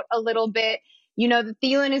Kirk out a little bit. The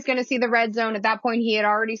Thielen is going to see the red zone. At that point, he had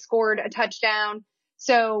already scored a touchdown.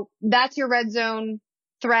 So that's your red zone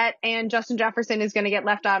threat, and Justin Jefferson is going to get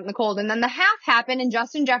left out in the cold. And then the half happened, and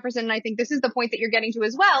Justin Jefferson, and I think this is the point that you're getting to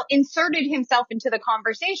as well, inserted himself into the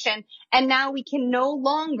conversation. And now we can no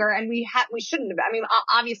longer, and we shouldn't have. I mean,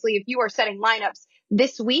 obviously, if you are setting lineups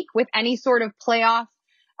this week with any sort of playoff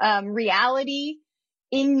reality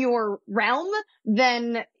in your realm,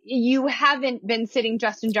 then you haven't been sitting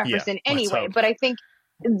Justin Jefferson anyway. But I think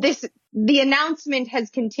the announcement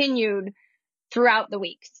has continued throughout the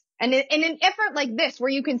weeks. And in an effort like this,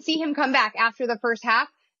 where you can see him come back after the first half,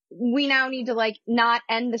 we now need to not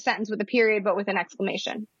end the sentence with a period, but with an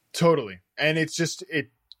exclamation. Totally. And it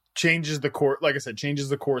changes the course. Like I said, changes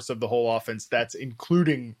the course of the whole offense. That's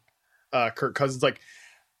including Kirk Cousins. Like,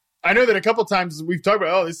 I know that a couple times we've talked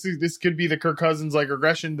about, this could be the Kirk Cousins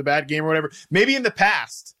regression, the bad game or whatever. Maybe in the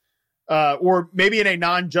past, or maybe in a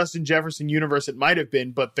non-Justin Jefferson universe, it might have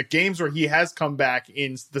been. But the games where he has come back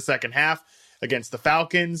in the second half, against the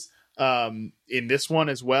Falcons, in this one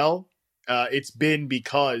as well, it's been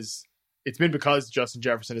because Justin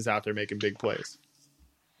Jefferson is out there making big plays.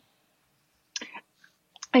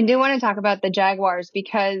 I do want to talk about the Jaguars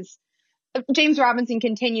because James Robinson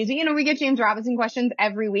continues. We get James Robinson questions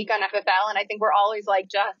every week on FFL, and I think we're always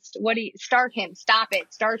like, start him, stop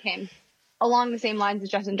it, start him. Along the same lines as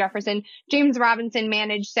Justin Jefferson, James Robinson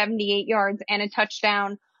managed 78 yards and a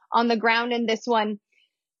touchdown on the ground in this one.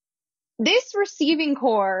 This receiving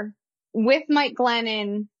core with Mike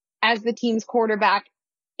Glennon as the team's quarterback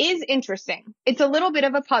is interesting. It's a little bit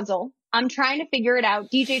of a puzzle. I'm trying to figure it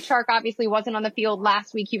out. DJ Chark obviously wasn't on the field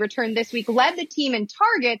last week. He returned this week, led the team in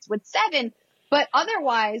targets with 7, but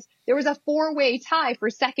otherwise there was a 4-way tie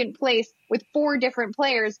for second place with 4 different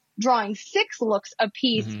players drawing 6 looks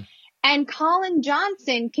apiece. Mm-hmm. And Colin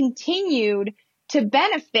Johnson continued to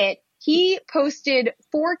benefit. He posted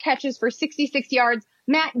 4 catches for 66 yards.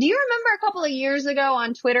 Matt, do you remember a couple of years ago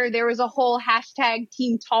on Twitter, there was a whole hashtag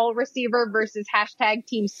team tall receiver versus hashtag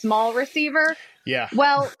team small receiver? Yeah.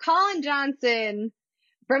 Well, Colin Johnson,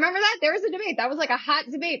 remember that? There was a debate. That was like a hot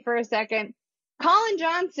debate for a second. Colin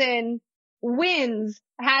Johnson wins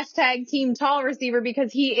hashtag team tall receiver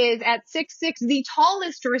because he is at 6'6", the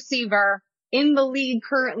tallest receiver in the league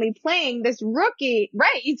currently playing. This rookie,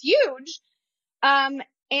 right? He's huge. And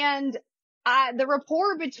the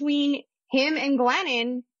rapport between him and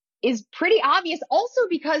Glennon is pretty obvious also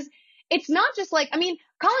because it's not just like, I mean,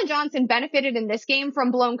 Colin Johnson benefited in this game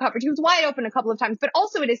from blown coverage. He was wide open a couple of times, but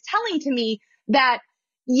also it is telling to me that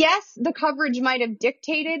yes, the coverage might have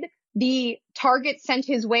dictated the target sent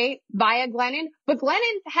his way via Glennon, but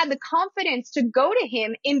Glennon had the confidence to go to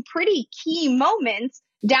him in pretty key moments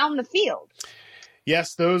down the field.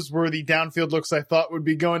 Yes, those were the downfield looks I thought would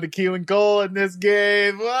be going to Keelan Cole in this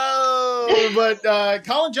game. Whoa! But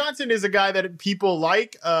Colin Johnson is a guy that people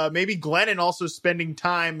like. Maybe Glennon also spending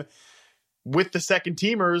time with the second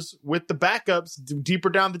teamers, with the backups, deeper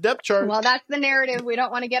down the depth chart. Well, that's the narrative. We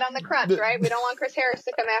don't want to get on the crutch, right? We don't want Chris Harris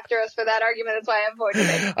to come after us for that argument. That's why I avoided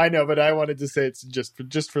it. I know, but I wanted to say it's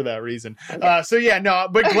just for that reason. Okay.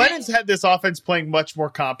 But Glennon's had this offense playing much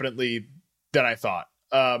more competently than I thought.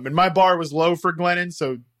 And my bar was low for Glennon,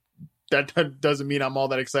 so that doesn't mean I'm all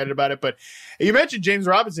that excited about it. But you mentioned James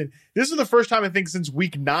Robinson. This is the first time, I think, since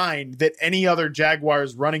week 9 that any other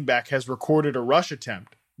Jaguars running back has recorded a rush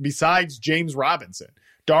attempt besides James Robinson.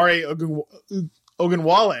 Dare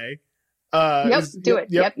Ogunwale.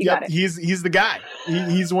 Yep, you got it. He's the guy.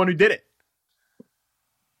 He's the one who did it.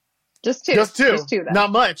 Just two. Though.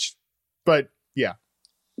 Not much, but yeah.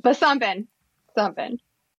 But something.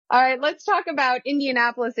 All right, let's talk about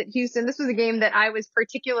Indianapolis at Houston. This was a game that I was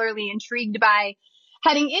particularly intrigued by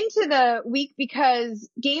heading into the week because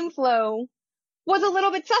game flow was a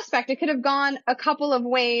little bit suspect. It could have gone a couple of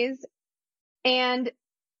ways. And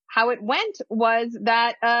how it went was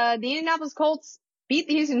that the Indianapolis Colts beat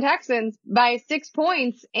the Houston Texans by 6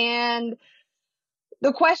 points. And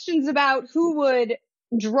the questions about who would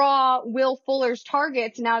draw Will Fuller's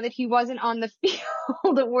targets now that he wasn't on the field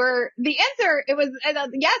were the answer. It was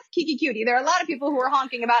yes, Kiki Cutie. There are a lot of people who are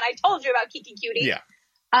honking about, I told you about Kiki Cutie. Yeah.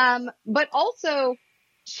 But also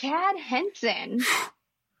Chad Henson,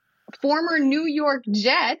 former New York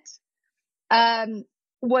Jet,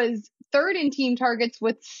 was third in team targets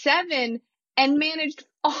with 7 and managed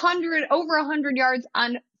over 100 yards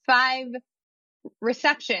on 5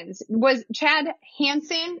 receptions. Was Chad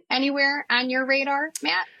Hansen anywhere on your radar,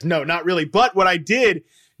 Matt? No, not really. But what I did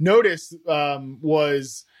notice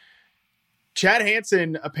was Chad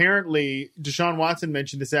Hansen, apparently, Deshaun Watson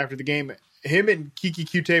mentioned this after the game, him and Kiki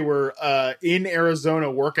Cute were in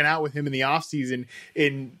Arizona working out with him in the offseason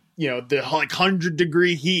in the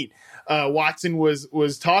 100-degree heat. Watson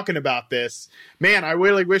was talking about this. Man, I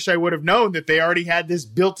really wish I would have known that they already had this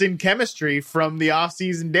built-in chemistry from the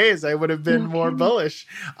off-season days. I would have been more bullish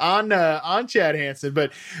on Chad Hansen,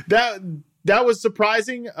 but that was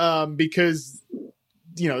surprising because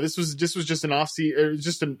this was just an off-season,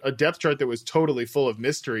 just a depth chart that was totally full of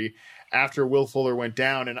mystery after Will Fuller went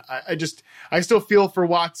down, and I still feel for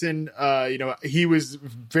Watson. He was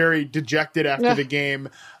very dejected after the game.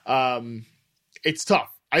 It's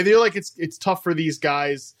tough. I feel like it's tough for these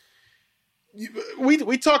guys.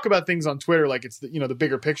 We talk about things on Twitter like it's the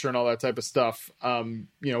bigger picture and all that type of stuff.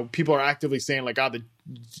 People are actively saying like, the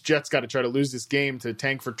Jets got to try to lose this game to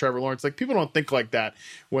tank for Trevor Lawrence. Like, people don't think like that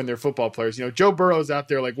when they're football players. Joe Burrow's out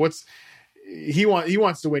there like, he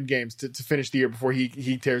wants to win games to finish the year before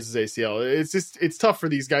he tears his ACL. It's tough for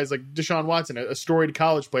these guys like Deshaun Watson, a storied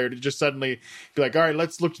college player, to just suddenly be like, all right,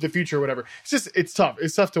 let's look to the future or whatever. It's tough.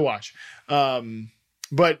 It's tough to watch.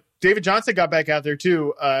 But David Johnson got back out there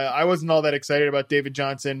too. I wasn't all that excited about David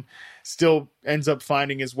Johnson. Still ends up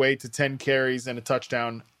finding his way to 10 carries and a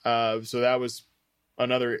touchdown. So that was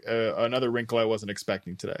another wrinkle I wasn't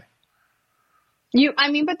expecting today.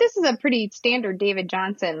 But this is a pretty standard David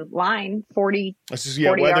Johnson line, 40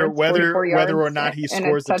 whether yards, or not he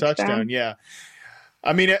scores the touchdown. Yeah.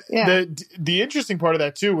 The interesting part of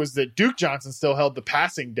that too was that Duke Johnson still held the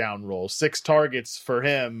passing down role, 6 targets for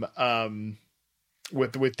him,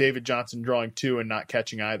 with David Johnson drawing 2 and not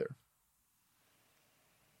catching either.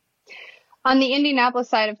 On the Indianapolis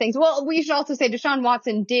side of things, well, we should also say Deshaun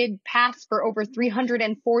Watson did pass for over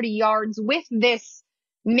 340 yards with this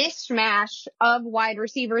mishmash of wide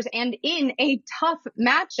receivers and in a tough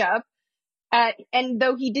matchup. And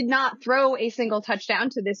though he did not throw a single touchdown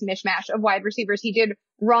to this mishmash of wide receivers, he did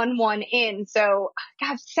run one in. So,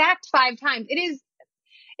 God, sacked 5 times. It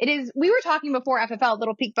is, we were talking before FFL, a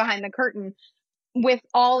little peek behind the curtain, with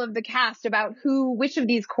all of the cast about which of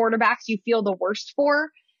these quarterbacks you feel the worst for.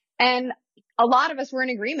 And a lot of us were in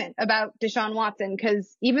agreement about Deshaun Watson,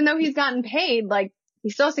 because even though he's gotten paid, like, he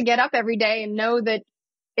still has to get up every day and know that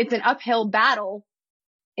it's an uphill battle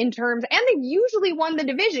in terms, and they've usually won the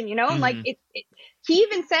division, and like he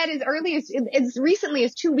even said as recently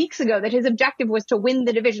as 2 weeks ago that his objective was to win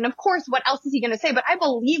the division. Of course, what else is he going to say? But I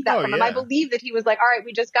believe that from him. I believe that he was like, all right,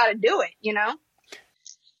 we just got to do it,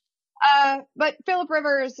 But Phillip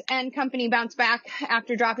Rivers and company bounced back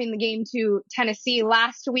after dropping the game to Tennessee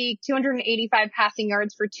last week. 285 passing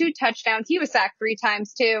yards for 2 touchdowns. He was sacked 3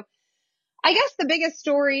 times too. I guess the biggest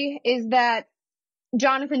story is that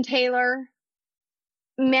Jonathan Taylor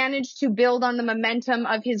managed to build on the momentum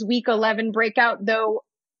of his week 11 breakout, though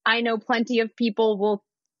I know plenty of people will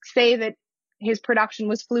say that his production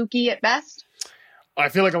was fluky at best. I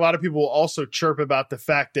feel like a lot of people will also chirp about the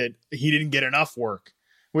fact that he didn't get enough work,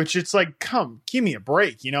 which it's like, come, give me a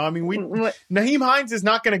break. You know, I mean, Nyheim Hines is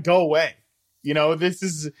not going to go away. You know, this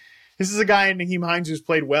is a guy in Nyheim Hines who's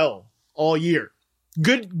played well all year.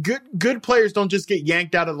 Good players don't just get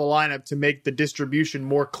yanked out of the lineup to make the distribution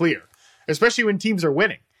more clear, especially when teams are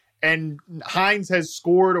winning. And Hines has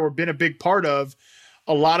scored or been a big part of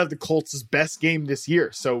a lot of the Colts' best game this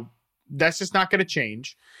year. So that's just not going to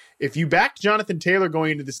change. If you backed Jonathan Taylor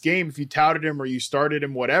going into this game, if you touted him or you started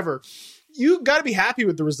him, whatever, you got to be happy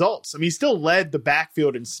with the results. I mean, he still led the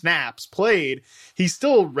backfield in snaps played. He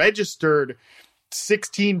still registered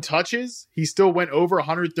 16 touches. He still went over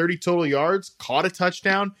 130 total yards, caught a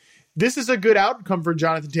touchdown. This is a good outcome for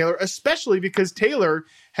Jonathan Taylor, especially because Taylor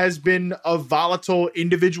has been a volatile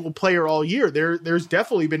individual player all year. There's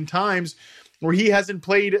definitely been times where he hasn't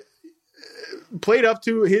played up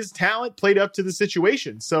to his talent, played up to the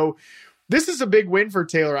situation. So this is a big win for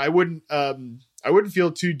Taylor. I wouldn't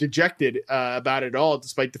feel too dejected about it all,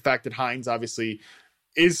 despite the fact that Hines obviously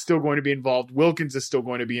is still going to be involved. Wilkins is still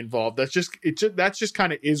going to be involved. That's just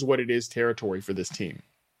kind of is what it is territory for this team.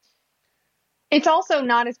 It's also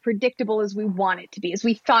not as predictable as we want it to be, as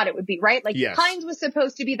we thought it would be, right? Like yes. Hines was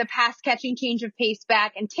supposed to be the pass catching change of pace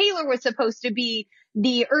back, and Taylor was supposed to be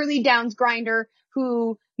the early downs grinder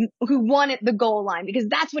who won at the goal line, because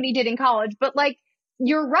that's what he did in college. But like,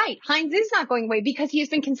 you're right. Hines is not going away because he has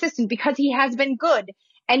been consistent, because he has been good.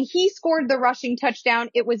 And he scored the rushing touchdown.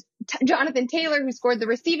 It was Jonathan Taylor who scored the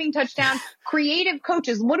receiving touchdown. Creative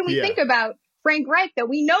coaches. What do we think about Frank Reich? That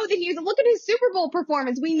we know that look at his Super Bowl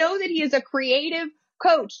performance. We know that he is a creative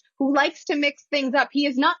coach who likes to mix things up. He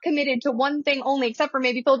is not committed to one thing only, except for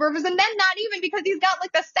maybe Phillip Rivers, and then not even, because he's got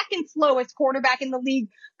like the second slowest quarterback in the league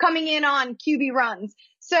coming in on QB runs.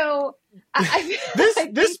 So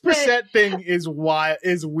this Brissett thing is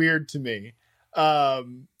weird to me.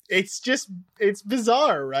 It's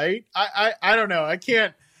bizarre, right? I don't know. I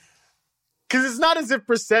can't, because it's not as if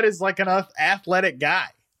Brissett is like an athletic guy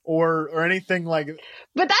or anything like.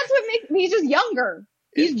 But that's what makes he's just younger.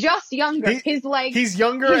 He's just younger. He's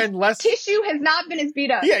younger and less tissue has not been as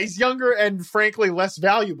beat up. Yeah, he's younger and frankly less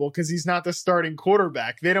valuable because he's not the starting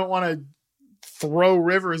quarterback. They don't want to throw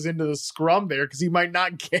Rivers into the scrum there because he might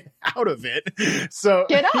not get out of it. So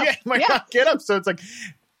get up. Yeah, he might not get up. So it's like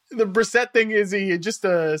the Brissett thing, is he just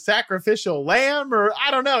a sacrificial lamb, or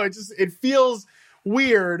I don't know. It feels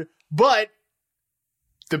weird, but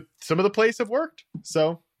some of the plays have worked.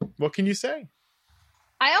 So what can you say?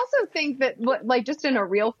 I also think that, like, just in a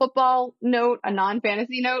real football note, a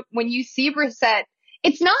non-fantasy note, when you see Brissett,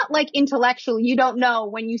 it's not like intellectual. You don't know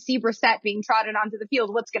when you see Brissett being trotted onto the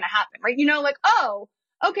field what's going to happen, right? You know, like, oh,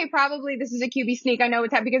 okay, probably this is a QB sneak. I know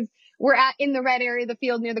what's happening because we're in the red area of the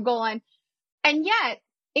field near the goal line. And yet,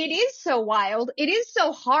 it is so wild. It is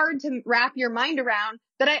so hard to wrap your mind around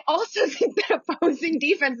that I also think that opposing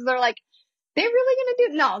defenses are like, they're really going to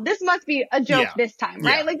do, no, this must be a joke this time,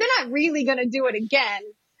 right? Yeah. Like, they're not really going to do it again.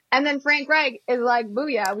 And then Frank Reich is like,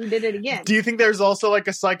 booyah, we did it again. Do you think there's also like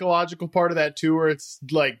a psychological part of that too, where it's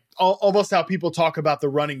like almost how people talk about the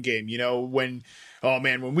running game, you know, when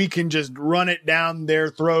we can just run it down their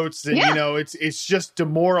throats and, you know, it's just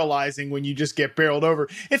demoralizing when you just get barreled over.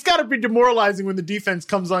 It's got to be demoralizing when the defense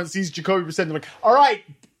comes on and sees Jacoby Brissett and they're like, all right,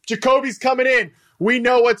 Jacoby's coming in. We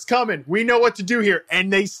know what's coming. We know what to do here.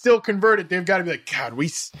 And they still convert it. They've got to be like, God,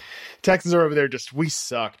 Texans are over there we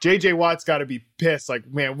suck. JJ Watt's got to be pissed. Like,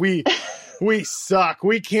 man, we suck.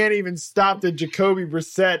 We can't even stop the Jacoby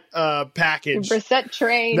Brissett package. Brissett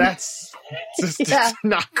train. That's just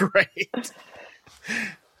not great.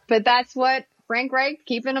 But that's what Frank Reich,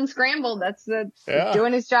 keeping them scrambled. That's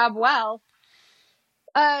doing his job well.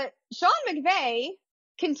 Sean McVay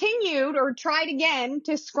continued or tried again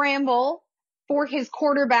to scramble for his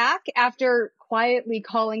quarterback after quietly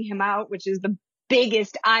calling him out, which is the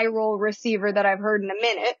biggest eye roll receiver that I've heard in a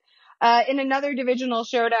minute, in another divisional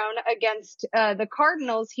showdown against the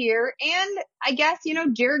Cardinals here. And I guess, you know,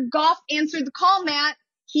 Jared Goff answered the call, Matt.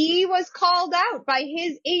 He was called out by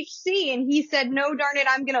his HC and he said, no, darn it,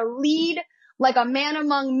 I'm going to lead like a man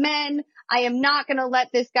among men. I am not going to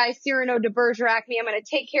let this guy Cyrano de Bergerac me. I'm going to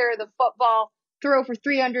take care of the football, throw for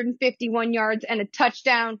 351 yards and a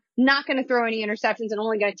touchdown, not going to throw any interceptions and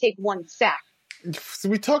only going to take one sack.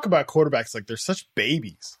 we talk about quarterbacks like they're such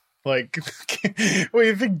babies. Like, well,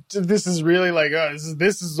 you think this is really like,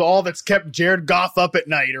 this is all that's kept Jared Goff up at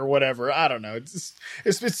night or whatever? I don't know. It's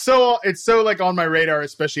so like on my radar,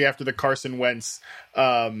 especially after the Carson Wentz,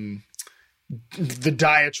 the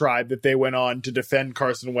diatribe that they went on to defend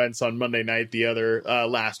Carson Wentz on Monday night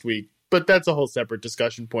last week. But that's a whole separate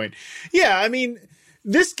discussion point. Yeah, I mean,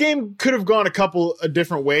 this game could have gone a couple of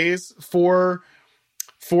different ways for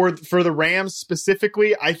the Rams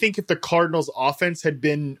specifically. I think if the Cardinals offense had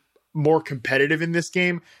been more competitive in this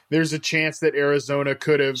game, there's a chance that Arizona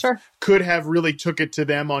could have really took it to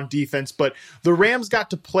them on defense, but the Rams got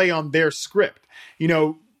to play on their script. You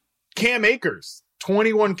know, Cam Akers,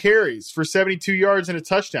 21 carries for 72 yards and a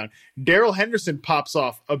touchdown. Darrell Henderson pops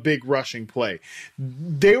off a big rushing play.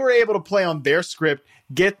 They were able to play on their script,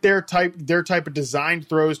 get their type of designed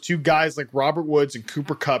throws to guys like Robert Woods and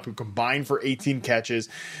Cooper Kupp, who combined for 18 catches.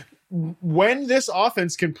 When this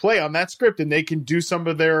offense can play on that script and they can do some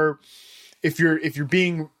of their, if you're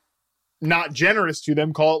being not generous to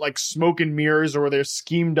them, call it like smoke and mirrors or their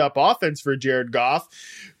schemed up offense for Jared Goff,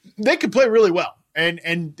 they can play really well. And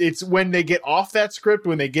it's when they get off that script,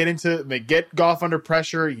 when they get Goff under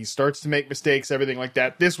pressure, he starts to make mistakes, everything like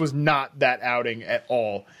that. This was not that outing at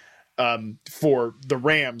all for the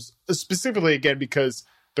Rams, specifically again because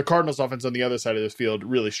the Cardinals offense on the other side of this field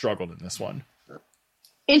really struggled in this one.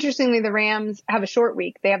 Interestingly, the Rams have a short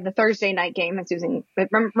week. They have the Thursday night game. It's using,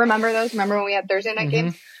 remember those? Remember when we had Thursday night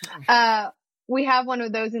games? We have one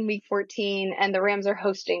of those in week 14, and the Rams are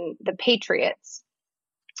hosting the Patriots.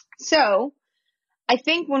 So I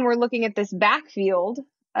think when we're looking at this backfield,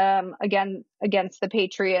 again, against the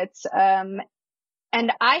Patriots, and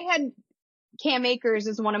I had Cam Akers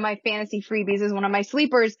as one of my fantasy freebies, as one of my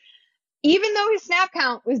sleepers, even though his snap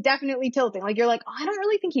count was definitely tilting. Like, you're like, I don't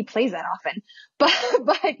really think he plays that often. But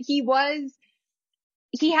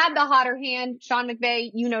he had the hotter hand. Sean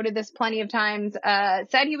McVay, you noted this plenty of times,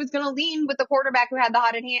 said he was going to lean with the quarterback who had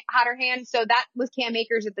the hotter hand. So that was Cam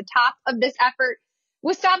Akers at the top of this effort.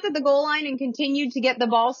 Was stopped at the goal line and continued to get the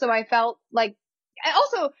ball. So I felt like,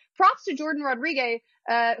 also props to Jordan Rodriguez,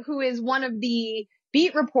 who is one of the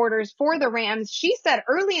beat reporters for the Rams. She said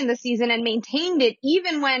early in the season and maintained it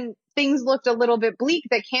even when things looked a little bit bleak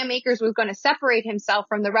that Cam Akers was going to separate himself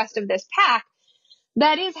from the rest of this pack.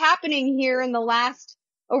 That is happening here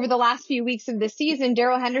over the last few weeks of the season.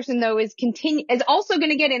 Darrell Henderson, though, is also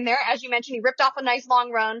going to get in there. As you mentioned, he ripped off a nice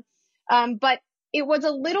long run. But it was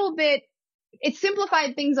it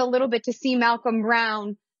simplified things a little bit to see Malcolm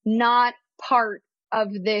Brown not part of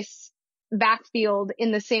this backfield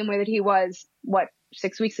in the same way that he was,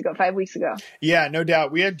 5 weeks ago. Yeah, no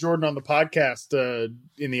doubt. We had Jordan on the podcast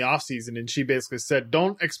in the offseason, and she basically said,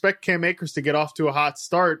 don't expect Cam Akers to get off to a hot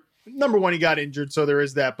start. Number one, he got injured, so there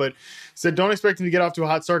is that, but said don't expect him to get off to a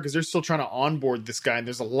hot start because they're still trying to onboard this guy, and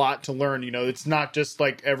there's a lot to learn. You know, it's not just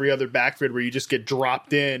like every other backfield where you just get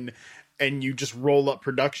dropped in and you just roll up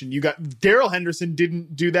production. Darrell Henderson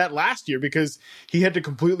didn't do that last year because he had to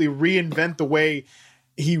completely reinvent the way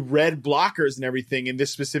he read blockers and everything in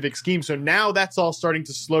this specific scheme. So now that's all starting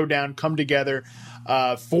to slow down, come together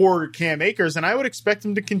for Cam Akers. And I would expect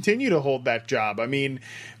him to continue to hold that job. I mean,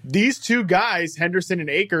 these two guys, Henderson and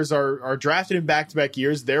Akers, are drafted in back-to-back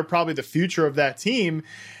years. They're probably the future of that team.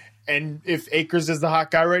 And if Akers is the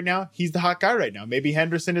hot guy right now, he's the hot guy right now. Maybe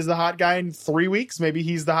Henderson is the hot guy in 3 weeks. Maybe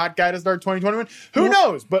he's the hot guy to start 2021. Who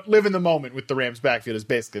knows? But live in the moment with the Rams backfield is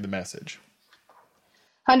basically the message.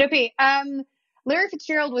 Hundo P. Larry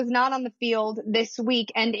Fitzgerald was not on the field this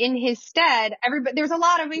week, and in his stead,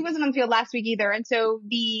 he wasn't on the field last week either. And so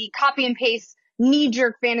the copy and paste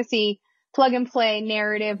knee-jerk fantasy plug and play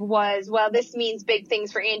narrative was, well, this means big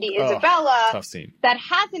things for Andy Isabella. Tough scene. That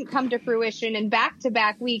hasn't come to fruition in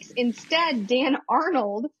back-to-back weeks. Instead, Dan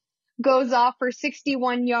Arnold goes off for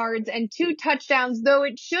 61 yards and 2 touchdowns, though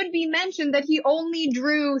it should be mentioned that he only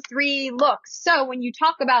drew 3 looks. So when you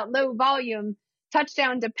talk about low volume,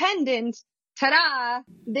 touchdown dependent, ta-da,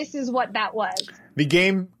 this is what that was. The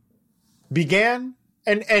game began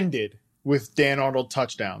and ended with Dan Arnold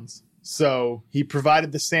touchdowns. So he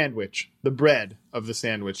provided the sandwich, the bread of the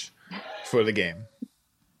sandwich for the game.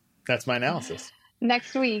 That's my analysis.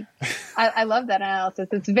 Next week. I love that analysis.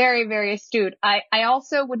 It's very, very astute. I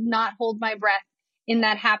also would not hold my breath in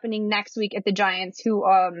that happening next week at the Giants, who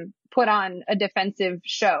put on a defensive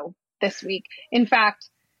show this week. In fact,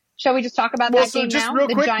 shall we just talk about that game now? Just real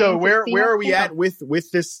quick, though, where are we at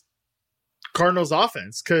with this Cardinals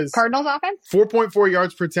offense? Because Cardinals offense, 4.4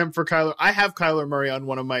 yards per attempt for Kyler. I have Kyler Murray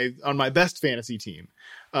on my best fantasy team.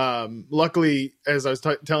 Luckily, as I was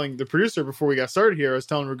telling the producer before we got started here, I was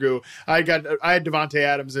telling Raghu, I had Devontae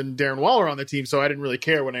Adams and Darren Waller on the team, so I didn't really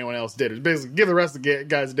care what anyone else did. It was basically give the rest of the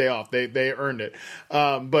guys a day off. They earned it.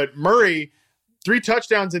 But Murray, 3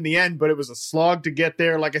 touchdowns in the end, but it was a slog to get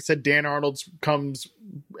there. Like I said, Dan Arnold comes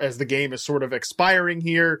as the game is sort of expiring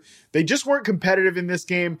here. They just weren't competitive in this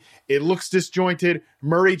game. It looks disjointed.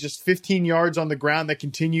 Murray just 15 yards on the ground. That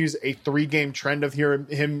continues a 3-game trend of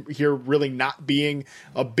him here really not being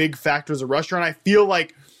a big factor as a rusher. And I feel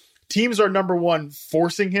like teams are, number one,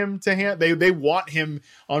 forcing him to hand. They want him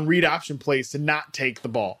on read option plays to not take the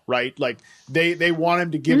ball, right? Like they want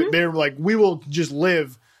him to give it. They're like, we will just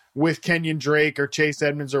live with Kenyon Drake or Chase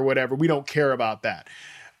Edmonds or whatever. We don't care about that.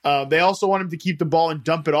 They also want him to keep the ball and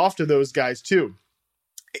dump it off to those guys too.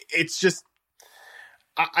 It's just,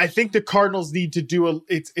 I think the Cardinals need to do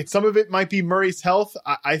it's some of it might be Murray's health.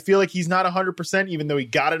 I feel like he's not 100%, even though he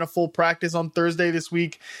got in a full practice on Thursday this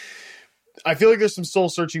week. I feel like there's some soul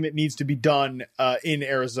searching that needs to be done in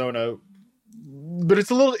Arizona, but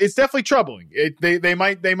it's definitely troubling. They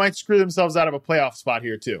might screw themselves out of a playoff spot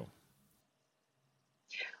here too.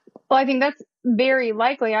 Well, I think that's very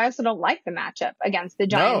likely. I also don't like the matchup against the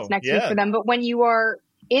Giants next week for them. But when you are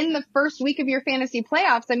in the first week of your fantasy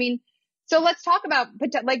playoffs, I mean, so let's talk about,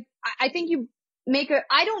 like, I think you make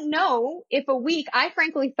I don't know if a week, I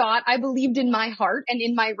frankly thought, I believed in my heart and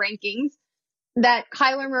in my rankings that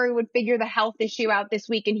Kyler Murray would figure the health issue out this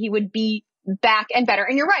week and he would be back and better.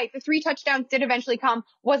 And you're right. The 3 touchdowns did eventually come,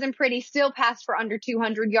 wasn't pretty, still passed for under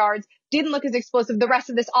 200 yards, didn't look as explosive. The rest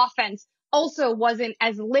of this offense also wasn't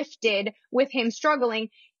as lifted with him struggling.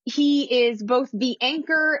 He is both the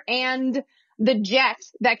anchor and the jet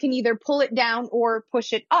that can either pull it down or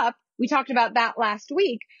push it up. We talked about that last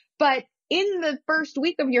week. But in the first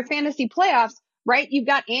week of your fantasy playoffs, right, you've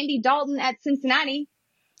got Andy Dalton at Cincinnati.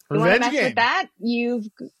 You want to mess with that? Yes,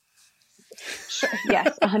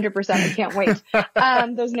 100%. I can't wait.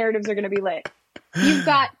 Those narratives are going to be lit. You've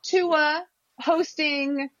got Tua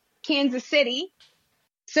hosting Kansas City.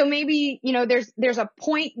 So maybe, there's a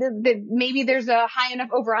point that maybe there's a high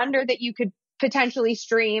enough over under that you could potentially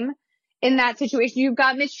stream in that situation. You've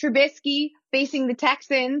got Mitch Trubisky facing the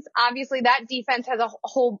Texans. Obviously that defense has a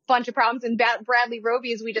whole bunch of problems, and Bradley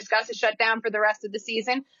Roby, as we discussed, is shut down for the rest of the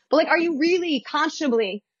season. But like, are you really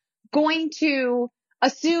conscionably going to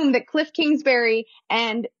assume that Cliff Kingsbury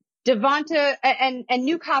and Devonta and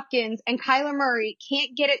Nuke Hopkins and Kyler Murray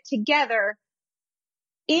can't get it together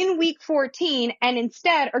in week 14 and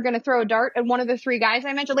instead are going to throw a dart at one of the 3 guys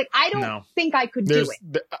I mentioned? Like, I don't think I could do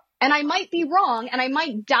it. And I might be wrong, and I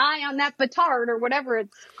might die on that petard or whatever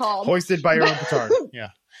it's called. Hoisted by your own petard.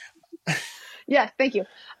 Yeah. Yes, thank you.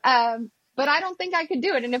 But I don't think I could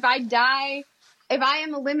do it. And if I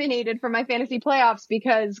am eliminated from my fantasy playoffs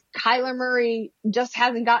because Kyler Murray just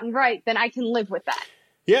hasn't gotten right, then I can live with that.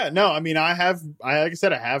 Yeah, no, I mean, like I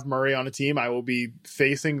said, I have Murray on a team. I will be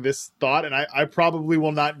facing this thought, and I probably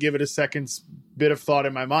will not give it a second's bit of thought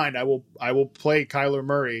in my mind. I will play Kyler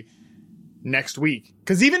Murray next week.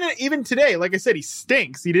 Because even today, like I said, he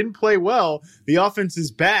stinks. He didn't play well. The offense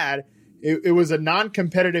is bad. It was a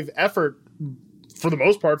non-competitive effort for the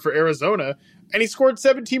most part for Arizona, and he scored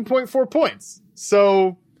 17.4 points.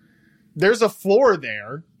 So there's a floor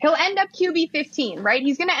there. He'll end up QB 15, right?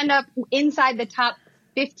 He's going to end up inside the top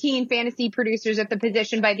 15 fantasy producers at the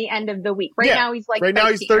position by the end of the week. Right now he's like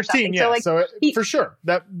 13. Yeah. So for sure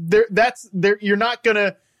you're not going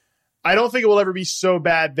to, I don't think it will ever be so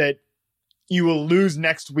bad that you will lose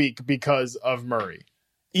next week because of Murray,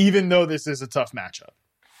 even though this is a tough matchup.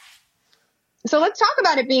 So let's talk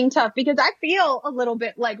about it being tough, because I feel a little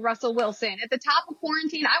bit like Russell Wilson. At the top of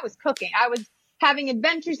quarantine, I was cooking. I was having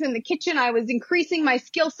adventures in the kitchen. I was increasing my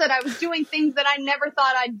skill set. I was doing things that I never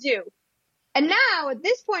thought I'd do. And now at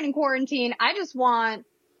this point in quarantine, I just want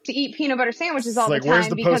to eat peanut butter sandwiches all the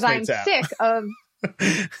time because I'm sick of,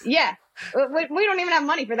 yeah, we don't even have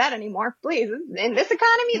money for that anymore. Please. In this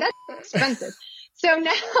economy, that's expensive. So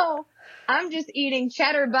now I'm just eating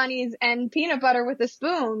cheddar bunnies and peanut butter with a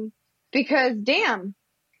spoon because damn,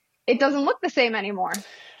 it doesn't look the same anymore.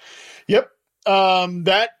 Yep.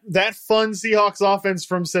 That fun Seahawks offense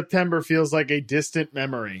from September feels like a distant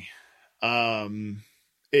memory.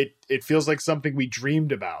 It feels like something we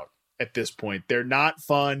dreamed about at this point. They're not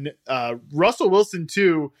fun. Russell Wilson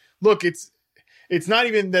too. Look, it's not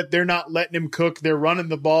even that they're not letting him cook. They're running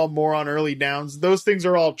the ball more on early downs. Those things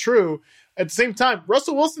are all true. At the same time,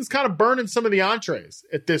 Russell Wilson's kind of burning some of the entrees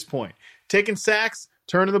at this point, taking sacks,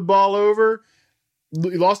 turning the ball over.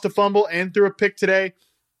 He lost a fumble and threw a pick today.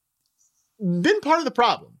 Been part of the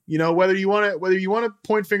problem, whether you want to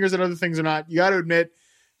point fingers at other things or not. You got to admit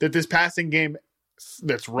that this passing game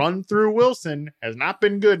that's run through Wilson has not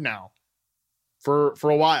been good now for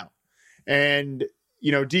a while. And,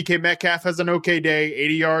 DK Metcalf has an okay day,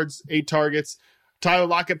 80 yards, 8 targets. Tyler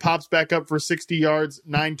Lockett pops back up for 60 yards,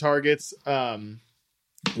 9 targets.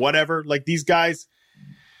 Whatever. Like these guys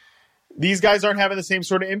aren't having the same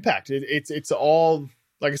sort of impact. It's all,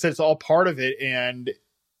 like I said, it's all part of it. And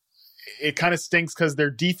it kind of stinks because their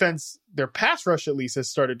defense, their pass rush at least, has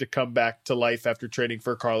started to come back to life after trading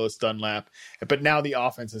for Carlos Dunlap. But now the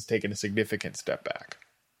offense has taken a significant step back.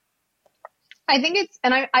 I think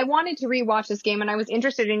and I wanted to rewatch this game, and I was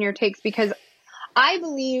interested in your takes because I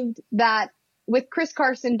believed that with Chris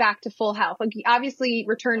Carson back to full health, like he obviously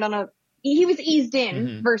returned he was eased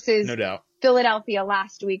in versus no doubt. Philadelphia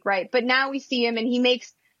last week, right? But now we see him and he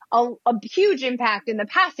makes a huge impact in the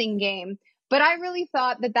passing game. But I really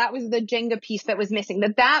thought that was the Jenga piece that was missing,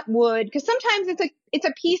 that would, because sometimes it's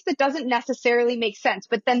a piece that doesn't necessarily make sense.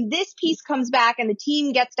 But then this piece comes back and the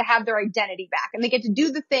team gets to have their identity back and they get to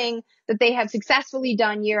do the thing that they have successfully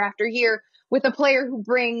done year after year with a player who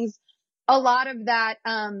brings a lot of that.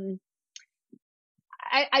 I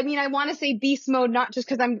mean, I want to say beast mode, not just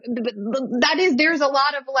because there's a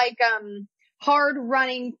lot of hard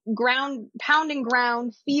running pounding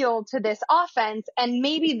ground feel to this offense. And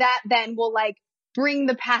maybe that then will bring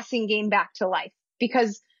the passing game back to life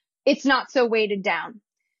because it's not so weighted down.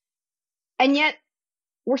 And yet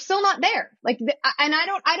we're still not there. And I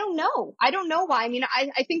don't know. I don't know why. I mean,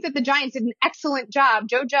 I think that the Giants did an excellent job.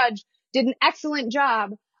 Joe Judge did an excellent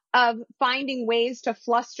job of finding ways to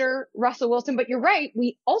fluster Russell Wilson. But you're right.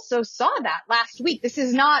 We also saw that last week. This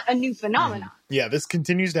is not a new phenomenon. Yeah, this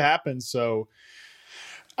continues to happen. So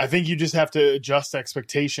I think you just have to adjust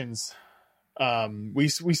expectations. We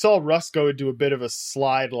saw Russ go into a bit of a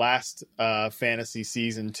slide last fantasy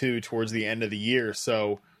season too, towards the end of the year.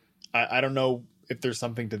 So I don't know if there's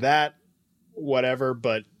something to that, whatever,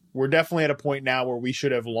 but we're definitely at a point now where we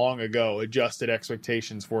should have long ago adjusted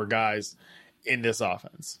expectations for guys in this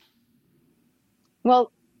offense.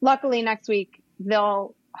 Well, luckily next week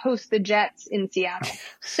they'll host the Jets in Seattle.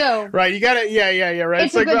 So right, you gotta, yeah, right.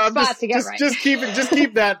 It's a good spot to get right. Just keep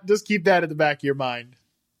that at the back of your mind.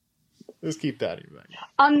 Just keep that in your mind.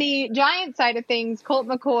 On the Giant side of things, Colt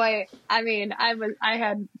McCoy. I mean, I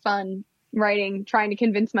had fun trying to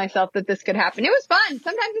convince myself that this could happen. It was fun.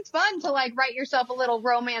 Sometimes it's fun to write yourself a little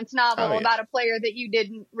romance novel about a player that you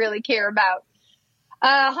didn't really care about.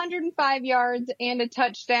 105 yards and a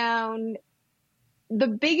touchdown. The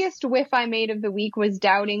biggest whiff I made of the week was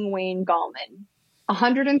doubting Wayne Gallman.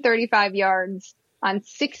 135 yards on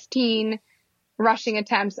 16 rushing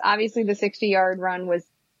attempts. Obviously the 60-yard run was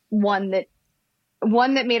one that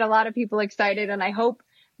made a lot of people excited, and I hope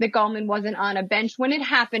that Gallman wasn't on a bench when it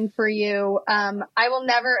happened for you. I will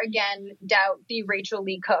never again doubt the Rachel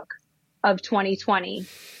Lee Cook of 2020.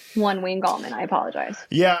 Wayne Gallman. I apologize.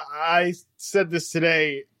 Yeah, I said this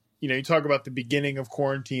today. You talk about the beginning of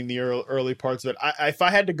quarantine, the early parts of it. If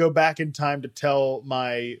I had to go back in time to tell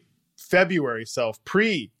my February self,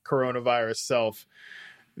 pre-coronavirus self,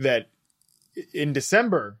 that in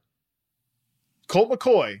December, Colt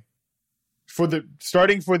McCoy,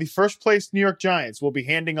 starting for the first place New York Giants, will be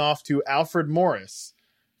handing off to Alfred Morris,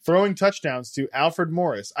 throwing touchdowns to Alfred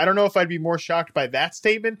Morris. I don't know if I'd be more shocked by that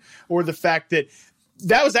statement or the fact that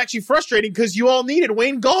was actually frustrating because you all needed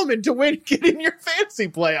Wayne Gallman to get in your fantasy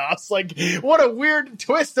playoffs. What a weird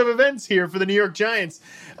twist of events here for the New York Giants.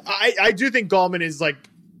 I do think Gallman is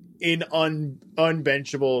in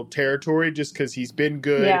unbenchable territory just because he's been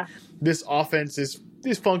good. Yeah. This offense is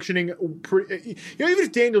functioning pretty, even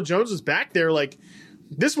if Daniel Jones was back there,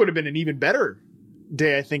 this would have been an even better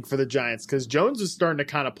day, I think, for the Giants, because Jones is starting to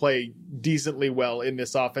kind of play decently well in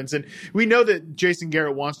this offense. And we know that Jason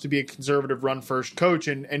Garrett wants to be a conservative run-first coach,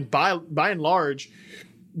 and by and large,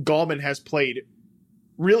 Gallman has played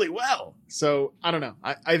really well. So, I don't know.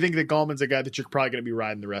 I think that Gallman's a guy that you're probably going to be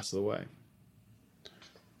riding the rest of the way.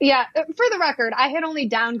 Yeah, for the record, I had only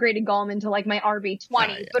downgraded Gallman to my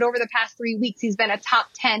RB20, but over the past 3 weeks, he's been a top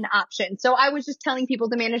 10 option. So I was just telling people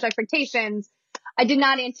to manage expectations. I did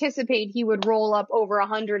not anticipate he would roll up over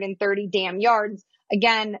 130 damn yards.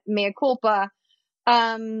 Again, mea culpa.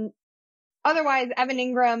 Otherwise, Evan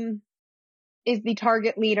Ingram is the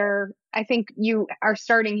target leader. I think you are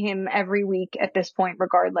starting him every week at this point,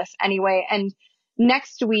 regardless anyway. And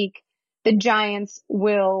next week, the Giants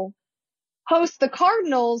will host the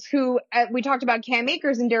Cardinals, who we talked about Cam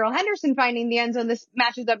Akers and Darrell Henderson finding the end zone. This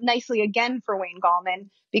matches up nicely again for Wayne Gallman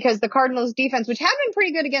because the Cardinals defense, which had been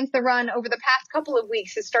pretty good against the run over the past couple of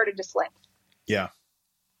weeks, has started to slip. Yeah,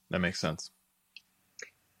 that makes sense.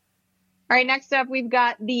 right, next up we've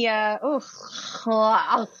got the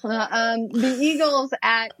Eagles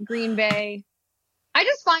at Green Bay. I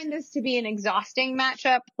just find this to be an exhausting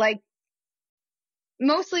matchup, like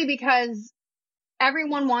mostly because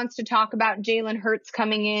everyone wants to talk about Jalen Hurts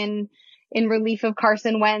coming in relief of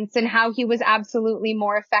Carson Wentz and how he was absolutely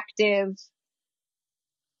more effective.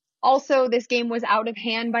 Also, this game was out of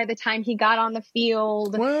hand by the time he got on the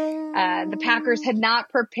field. The Packers had not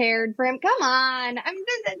prepared for him. Come on. I mean,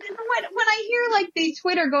 when I hear like the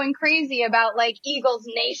Twitter going crazy about like Eagles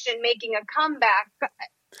Nation making a comeback.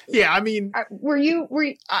 Yeah, I mean, were you?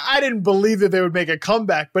 I didn't believe that they would make a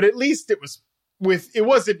comeback, but at least it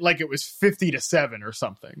wasn't like it was 50-7 or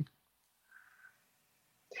something.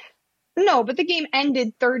 No, but the game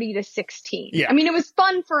ended 30-16. Yeah. I mean, it was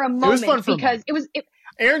fun for a moment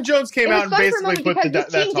Aaron Jones came out and basically put that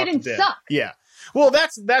team didn't suck. Yeah. Well,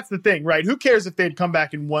 that's the thing, right? Who cares if they'd come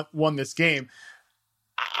back and won this game?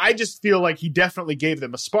 I just feel like he definitely gave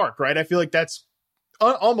them a spark, right? I feel like that's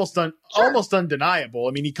almost undeniable.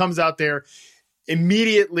 I mean, he comes out there,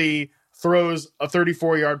 immediately throws a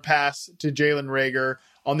 34-yard pass to Jalen Reagor.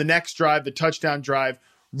 On the next drive, the touchdown drive,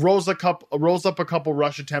 rolls up a couple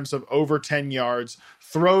rush attempts of over 10 yards,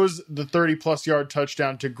 throws the 30-plus yard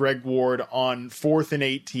touchdown to Greg Ward on 4th and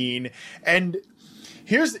 18. And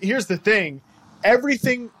here's the thing.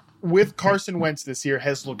 Everything with Carson Wentz this year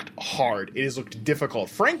has looked hard. It has looked difficult.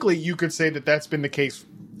 Frankly, you could say that that's been the case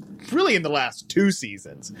really in the last 2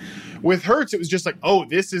 seasons. With Hurts, it was just like, oh,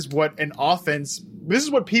 this is what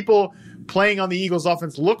people playing on the Eagles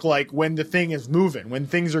offense look like when the thing is moving, when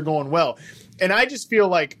things are going well. And I just feel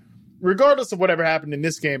like, regardless of whatever happened in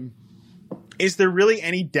this game, is there really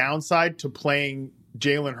any downside to playing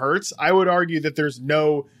Jalen Hurts? I would argue that there's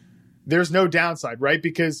no downside, right?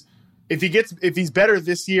 Because if he's better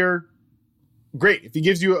this year, great. If he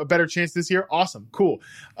gives you a better chance this year, awesome, cool.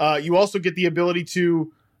 You also get the ability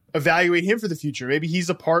to evaluate him for the future. Maybe he's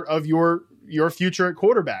a part of your future at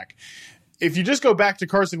quarterback. If you just go back to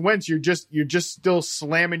Carson Wentz, you're just still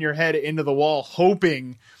slamming your head into the wall,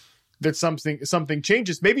 hoping that something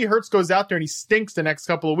changes. Maybe Hurts goes out there and he stinks the next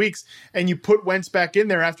couple of weeks, and you put Wentz back in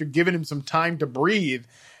there after giving him some time to breathe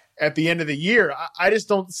at the end of the year. I just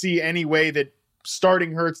don't see any way that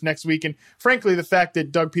starting Hurts next week, and frankly, the fact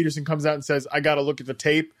that Doug Peterson comes out and says, I got to look at the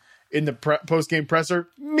tape in the post-game presser,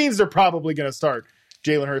 means they're probably going to start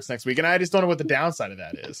Jalen Hurts next week. And I just don't know what the downside of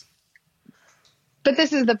that is. But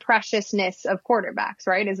this is the preciousness of quarterbacks,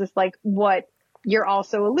 right? Is this like what you're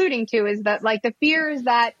also alluding to, is that like the fear is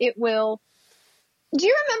that it will. Do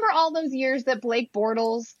you remember all those years that Blake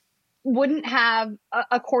Bortles wouldn't have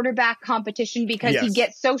a quarterback competition because he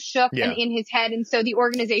gets so shook and in his head, and so the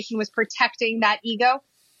organization was protecting that ego?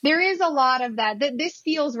 There is a lot of that. This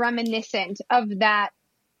feels reminiscent of that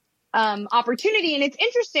opportunity. And it's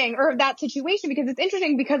interesting, or that situation, because it's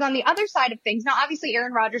interesting because on the other side of things, now obviously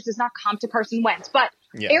Aaron Rodgers does not comp to Carson Wentz, but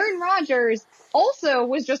Aaron Rodgers also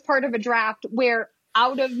was just part of a draft where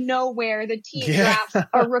out of nowhere the team drafts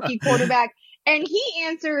a rookie quarterback, and he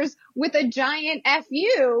answers with a giant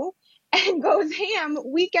FU and goes ham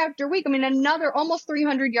week after week. I mean, another almost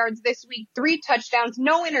 300 yards this week, 3 touchdowns,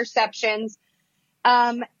 no interceptions.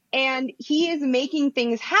 And he is making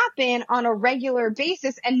things happen on a regular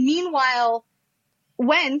basis. And meanwhile,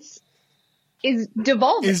 Wentz is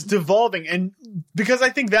devolving. And because I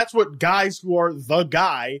think that's what guys who are the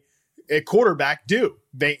guy at quarterback do.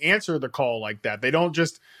 They answer the call like that. They don't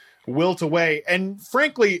just wilt away. And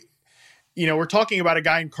frankly, we're talking about a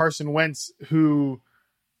guy in Carson Wentz who,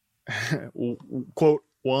 quote,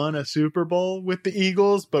 won a Super Bowl with the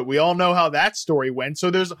Eagles, but we all know how that story went.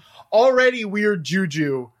 So there's already weird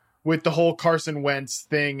juju with the whole Carson Wentz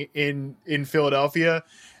thing in Philadelphia.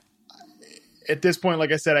 At this point,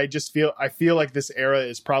 like I said, I feel like this era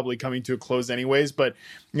is probably coming to a close anyways. But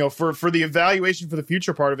for the evaluation for the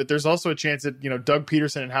future part of it, there's also a chance that Doug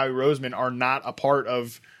Peterson and Howie Roseman are not a part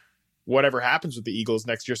of whatever happens with the Eagles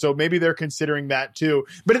next year. So maybe they're considering that too.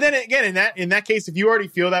 But then again, in that case, if you already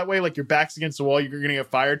feel that way, like your back's against the wall, you're going to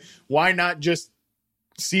get fired, why not just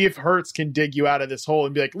see if Hurts can dig you out of this hole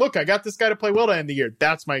and be like, look, I got this guy to play well to end the year.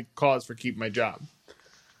 That's my cause for keeping my job.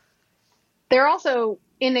 They're also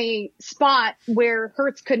in a spot where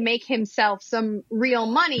Hurts could make himself some real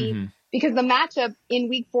money because the matchup in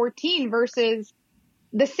week 14 versus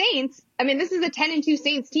the Saints, I mean, this is a 10-2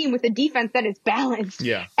 Saints team with a defense that is balanced.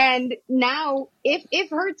 Yeah. And now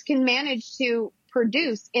if Hurts can manage to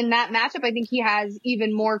produce in that matchup, I think he has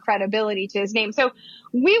even more credibility to his name. So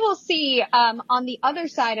we will see on the other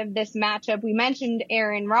side of this matchup. We mentioned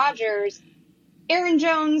Aaron Rodgers. Aaron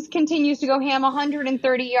Jones continues to go ham,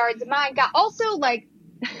 130 yards. My God. Also, like,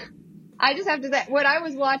 I just have to say, when I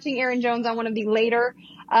was watching Aaron Jones on one of the later,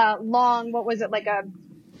 long, what was it, like a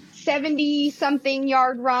 70-something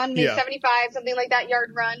yard run, maybe 75, something like that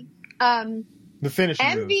yard run. The finishing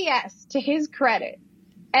MVS, to his credit,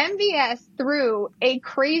 MVS threw a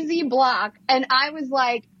crazy block, and I was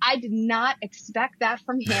like, I did not expect that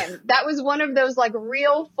from him. That was one of those, like,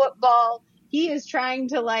 real football. He is trying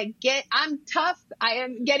to, like, I'm tough. I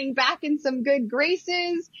am getting back in some good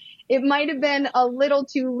graces. It might have been a little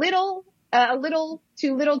too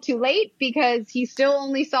too late, because he still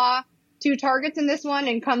only saw 2 targets in this one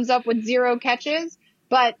and comes up with 0 catches.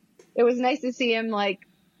 But it was nice to see him, like,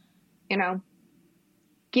 you know,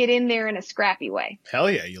 get in there in a scrappy way. Hell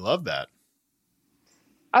yeah, you love that.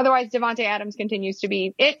 Otherwise, Davante Adams continues to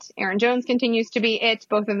be it. Aaron Jones continues to be it.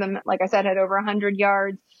 Both of them, like I said, had over 100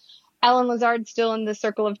 yards. Allen Lazard still in the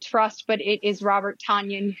circle of trust, but it is Robert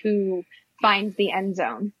Tonyan who finds the end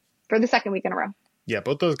zone for the second week in a row. Yeah,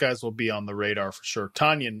 both those guys will be on the radar for sure.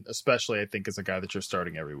 Tonyan, especially, I think, is a guy that you're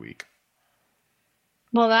starting every week.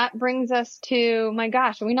 Well, that brings us to, my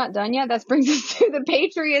gosh, are we not done yet? That brings us to the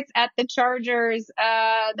Patriots at the Chargers.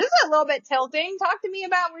 This is a little bit tilting. Talk to me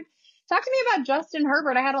about Justin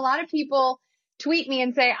Herbert. I had a lot of people tweet me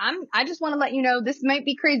and say, I just want to let you know this might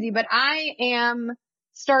be crazy, but I am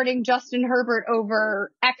starting Justin Herbert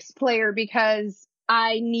over X player because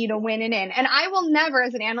I need a win and in. And I will never,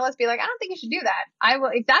 as an analyst, be like, I don't think you should do that. I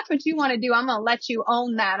will, if that's what you want to do, I'm going to let you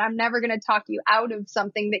own that. I'm never going to talk you out of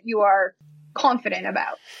something that you are confident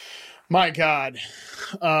about. My God.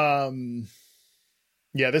 Yeah,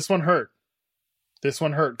 this one hurt. This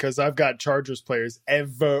one hurt because I've got Chargers players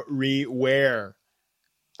everywhere.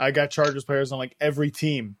 I got Chargers players on like every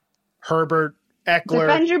team. Herbert, Eckler,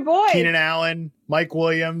 defend your boy. Keenan Allen, Mike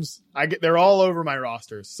Williams. They're all over my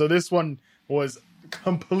rosters. So this one was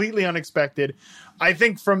completely unexpected. I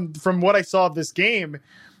think from what I saw of this game,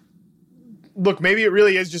 look, maybe it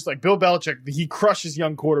really is just like Bill Belichick. He crushes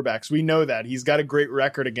young quarterbacks. We know that. He's got a great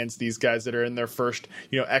record against these guys that are in their first,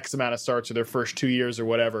 X amount of starts or their first 2 years or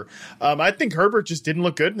whatever. I think Herbert just didn't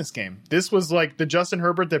look good in this game. This was like the Justin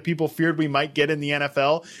Herbert that people feared we might get in the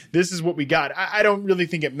NFL. This is what we got. I don't really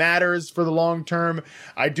think it matters for the long term.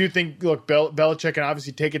 I do think, look, Belichick can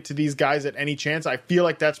obviously take it to these guys at any chance. I feel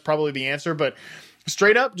like that's probably the answer. But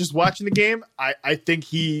straight up, just watching the game, I think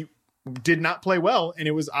he did not play well. And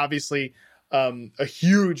it was obviously a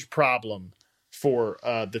huge problem for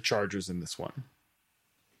the Chargers in this one.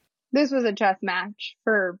 This was a chess match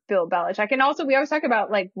for Bill Belichick. And also, we always talk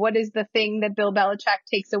about, like, what is the thing that Bill Belichick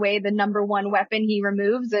takes away, the number one weapon he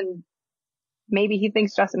removes? And maybe he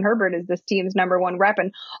thinks Justin Herbert is this team's number one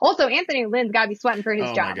weapon. Also, Anthony Lynn's got to be sweating for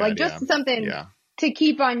his job. God, just something to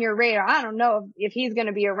keep on your radar. I don't know if he's going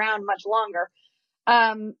to be around much longer.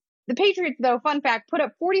 The Patriots, though, fun fact, put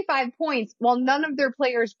up 45 points while none of their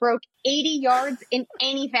players broke 80 yards in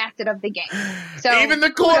any facet of the game. So even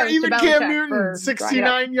Cam Newton,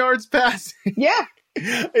 69 yards passing. Yeah.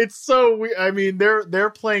 It's so weird. I mean,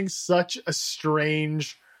 they're playing such a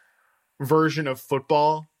strange version of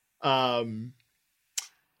football. They're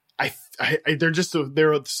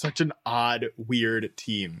such an odd, weird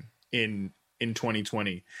team in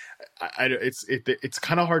 2020. It's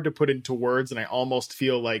kind of hard to put into words, and I almost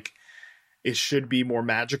feel like it should be more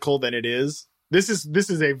magical than it is. This is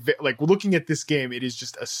like, looking at this game, it is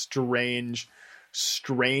just a strange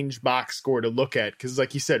box score to look at, because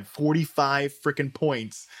like you said, 45 freaking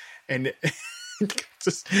points, and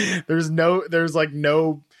just there's no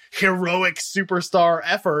heroic superstar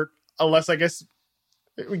effort, unless I guess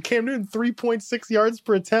Cam Newton 3.6 yards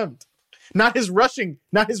per attempt. Not his rushing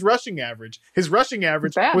average. His rushing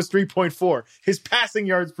average was 3.4. His passing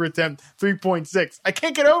yards per attempt, 3.6. I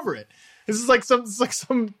can't get over it. This is like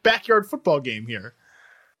some backyard football game here.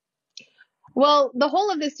 Well, the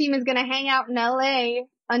whole of this team is going to hang out in LA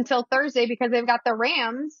until Thursday because they've got the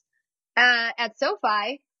Rams at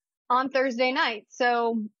SoFi on Thursday night.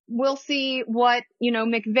 So we'll see what,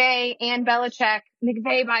 McVay and Belichick.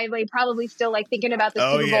 McVay, by the way, probably still like thinking about the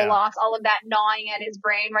Super Bowl loss, all of that gnawing at his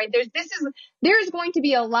brain, right? There's going to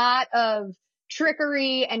be a lot of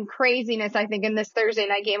trickery and craziness, I think, in this Thursday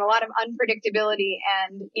night game. A lot of unpredictability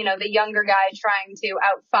and, the younger guy trying to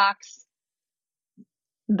outfox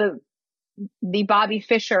the Bobby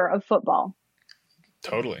Fischer of football.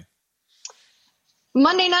 Totally.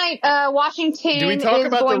 Monday night, Washington. Do we talk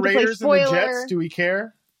about the Raiders and the spoiler. Jets? Do we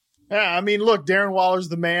care? Yeah, I mean, look, Darren Waller's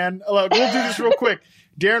the man. We'll do this real quick.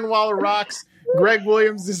 Darren Waller rocks. Greg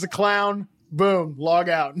Williams is a clown. Boom, log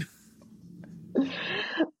out.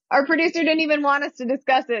 Our producer didn't even want us to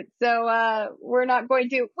discuss it, so we're not going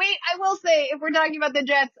to. Wait, I will say, if we're talking about the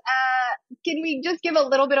Jets, can we just give a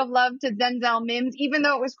little bit of love to Denzel Mims, even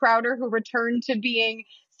though it was Crowder who returned to being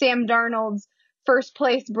Sam Darnold's first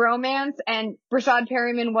place bromance, and Rashad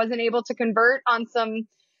Perryman wasn't able to convert on some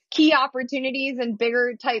key opportunities and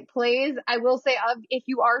bigger type plays. I will say, if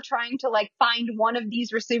you are trying to find one of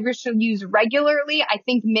these receivers to use regularly, I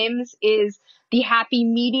think Mims is the happy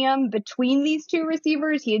medium between these two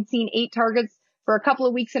receivers. He had seen 8 targets for a couple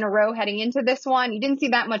of weeks in a row heading into this one. He didn't see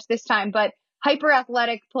that much this time, but hyper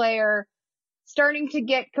athletic player, starting to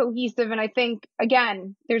get cohesive. And I think,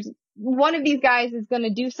 again, there's one of these guys is going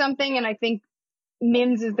to do something. And I think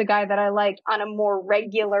Mims is the guy that I like on a more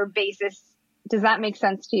regular basis. Does that make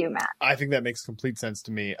sense to you, Matt? I think that makes complete sense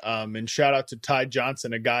to me. And shout out to Ty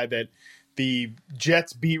Johnson, a guy that the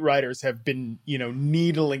Jets beat writers have been,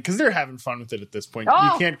 needling, because they're having fun with it at this point.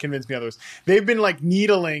 You can't convince me otherwise. They've been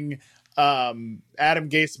needling Adam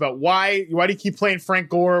Gase about why do you keep playing Frank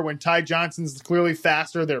Gore when Ty Johnson's clearly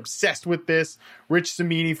faster? They're obsessed with this. Rich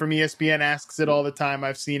Cimini from ESPN asks it all the time.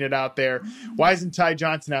 I've seen it out there. Why isn't Ty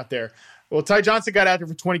Johnson out there? Well, Ty Johnson got out there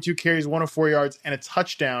for 22 carries, 104 yards, and a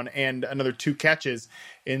touchdown, and another 2 catches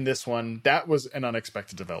in this one. That was an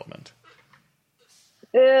unexpected development.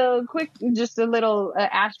 Quick, just a little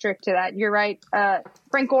asterisk to that. You're right.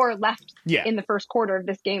 Frank Gore left in the first quarter of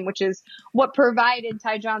this game, which is what provided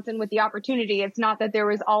Ty Johnson with the opportunity. It's not that there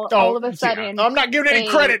was all of a sudden. I'm not giving any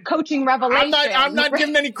credit. Coaching revelation. I'm not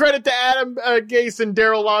giving any credit to Adam Gase and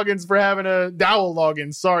Dowell Loggins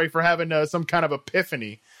for having some kind of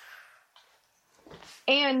epiphany.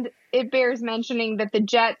 And it bears mentioning that the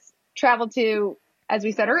Jets traveled to, as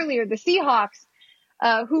we said earlier, the Seahawks,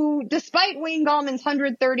 who, despite Wayne Gallman's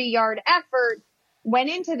 130-yard effort, went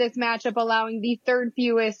into this matchup allowing the 3rd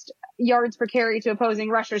fewest yards per carry to opposing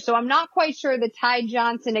rushers. So I'm not quite sure the Ty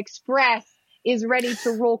Johnson Express is ready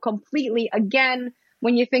to roll completely again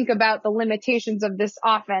when you think about the limitations of this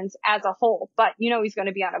offense as a whole. But he's going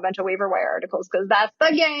to be on a bunch of waiver wire articles because that's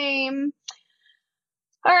the game.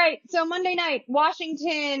 All right, so Monday night,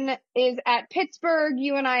 Washington is at Pittsburgh.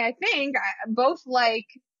 You and I think, both like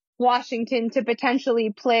Washington to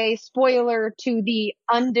potentially play spoiler to the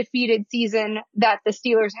undefeated season that the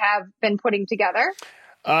Steelers have been putting together.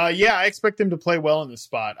 Yeah, I expect them to play well in this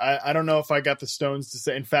spot. I don't know if I got the stones to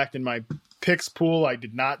say. In fact, in my picks pool, I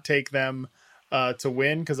did not take them to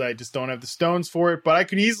win because I just don't have the stones for it, but I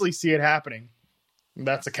could easily see it happening.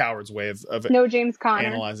 That's a coward's way of no James Conner.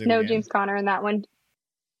 Analyzing no James Conner in that one.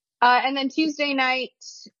 And then Tuesday night,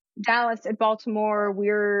 Dallas at Baltimore.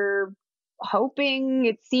 We're hoping,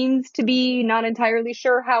 it seems to be, not entirely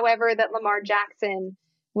sure, however, that Lamar Jackson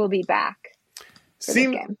will be back.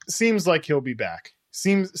 Seems like he'll be back.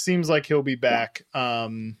 Seems like he'll be back.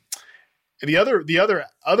 The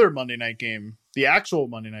other Monday night game, the actual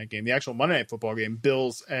Monday Night Football game,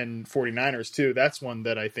 Bills and 49ers too. That's one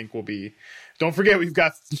that I think will be. Don't forget, we've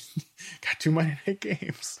got 2 Monday night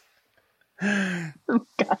games. Oh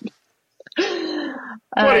God!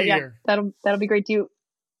 What a year! That'll be great too.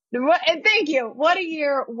 And thank you. What a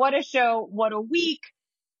year! What a show! What a week,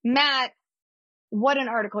 Matt. What an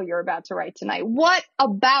article you're about to write tonight. What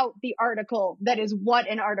about the article that is what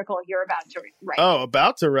an article you're about to write? Oh,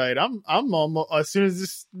 about to write. I'm almost, as soon as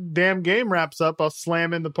this damn game wraps up, I'll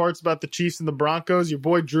slam in the parts about the Chiefs and the Broncos. Your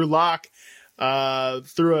boy Drew Lock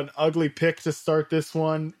threw an ugly pick to start this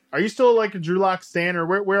one. Are you still like a Drew Lock stan, or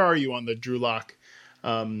where are you on the Drew Lock?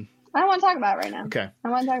 I don't want to talk about it right now. Okay.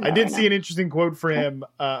 I did see an interesting quote from him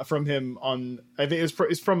on, I think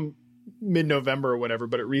it's from mid-November or whatever,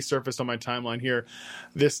 but it resurfaced on my timeline here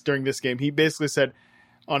during this game. He basically said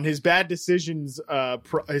on his bad decisions,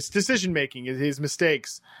 his decision making, his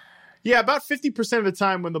mistakes. Yeah, about 50% of the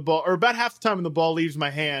time when the ball, or about half the time when the ball leaves my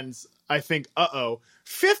hands, I think,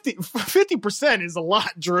 50% is a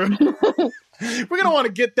lot, Drew. We're going to want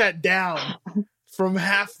to get that down from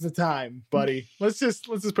half the time, buddy. Let's just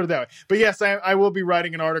put it that way. But yes, I will be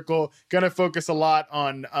writing an article, going to focus a lot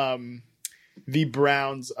on, the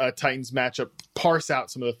Browns Titans matchup, parse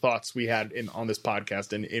out some of the thoughts we had on this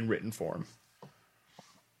podcast in written form.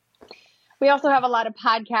 We also have a lot of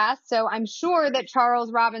podcasts, so I'm sure that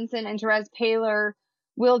Charles Robinson and Therese Paylor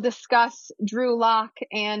will discuss Drew Lock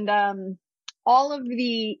and all of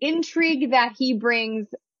the intrigue that he brings,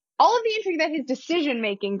 all of the intrigue that his decision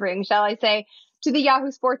making brings, shall I say, to the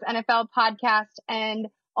Yahoo Sports NFL podcast. And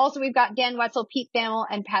also, we've got Dan Wetzel, Pete Thamel,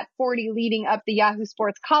 and Pat Forty leading up the Yahoo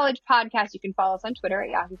Sports College podcast. You can follow us on Twitter at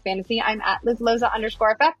Yahoo Fantasy. I'm at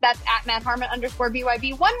LizLoza_FF. That's at Matt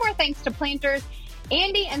Harmon_BYB. One more thanks to Planters.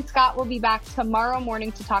 Andy and Scott will be back tomorrow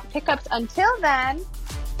morning to talk pickups. Until then,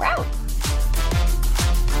 we're out.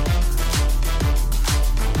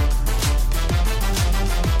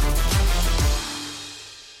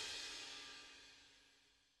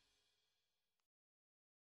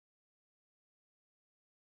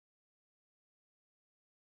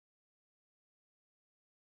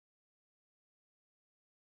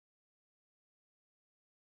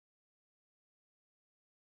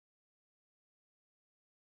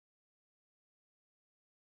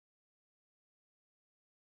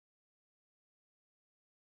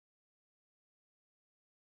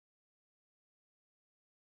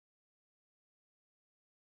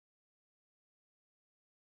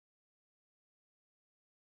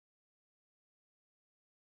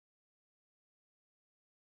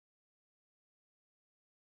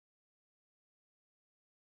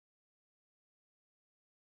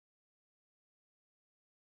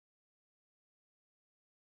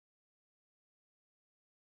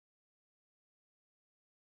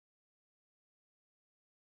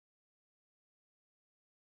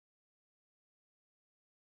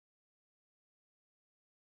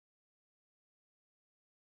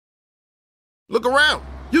 Look around.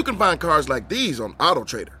 You can find cars like these on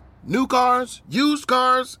AutoTrader. New cars, used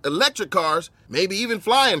cars, electric cars, maybe even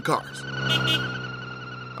flying cars.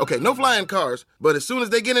 Okay, no flying cars, but as soon as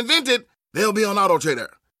they get invented, they'll be on AutoTrader.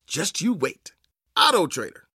 Just you wait. AutoTrader.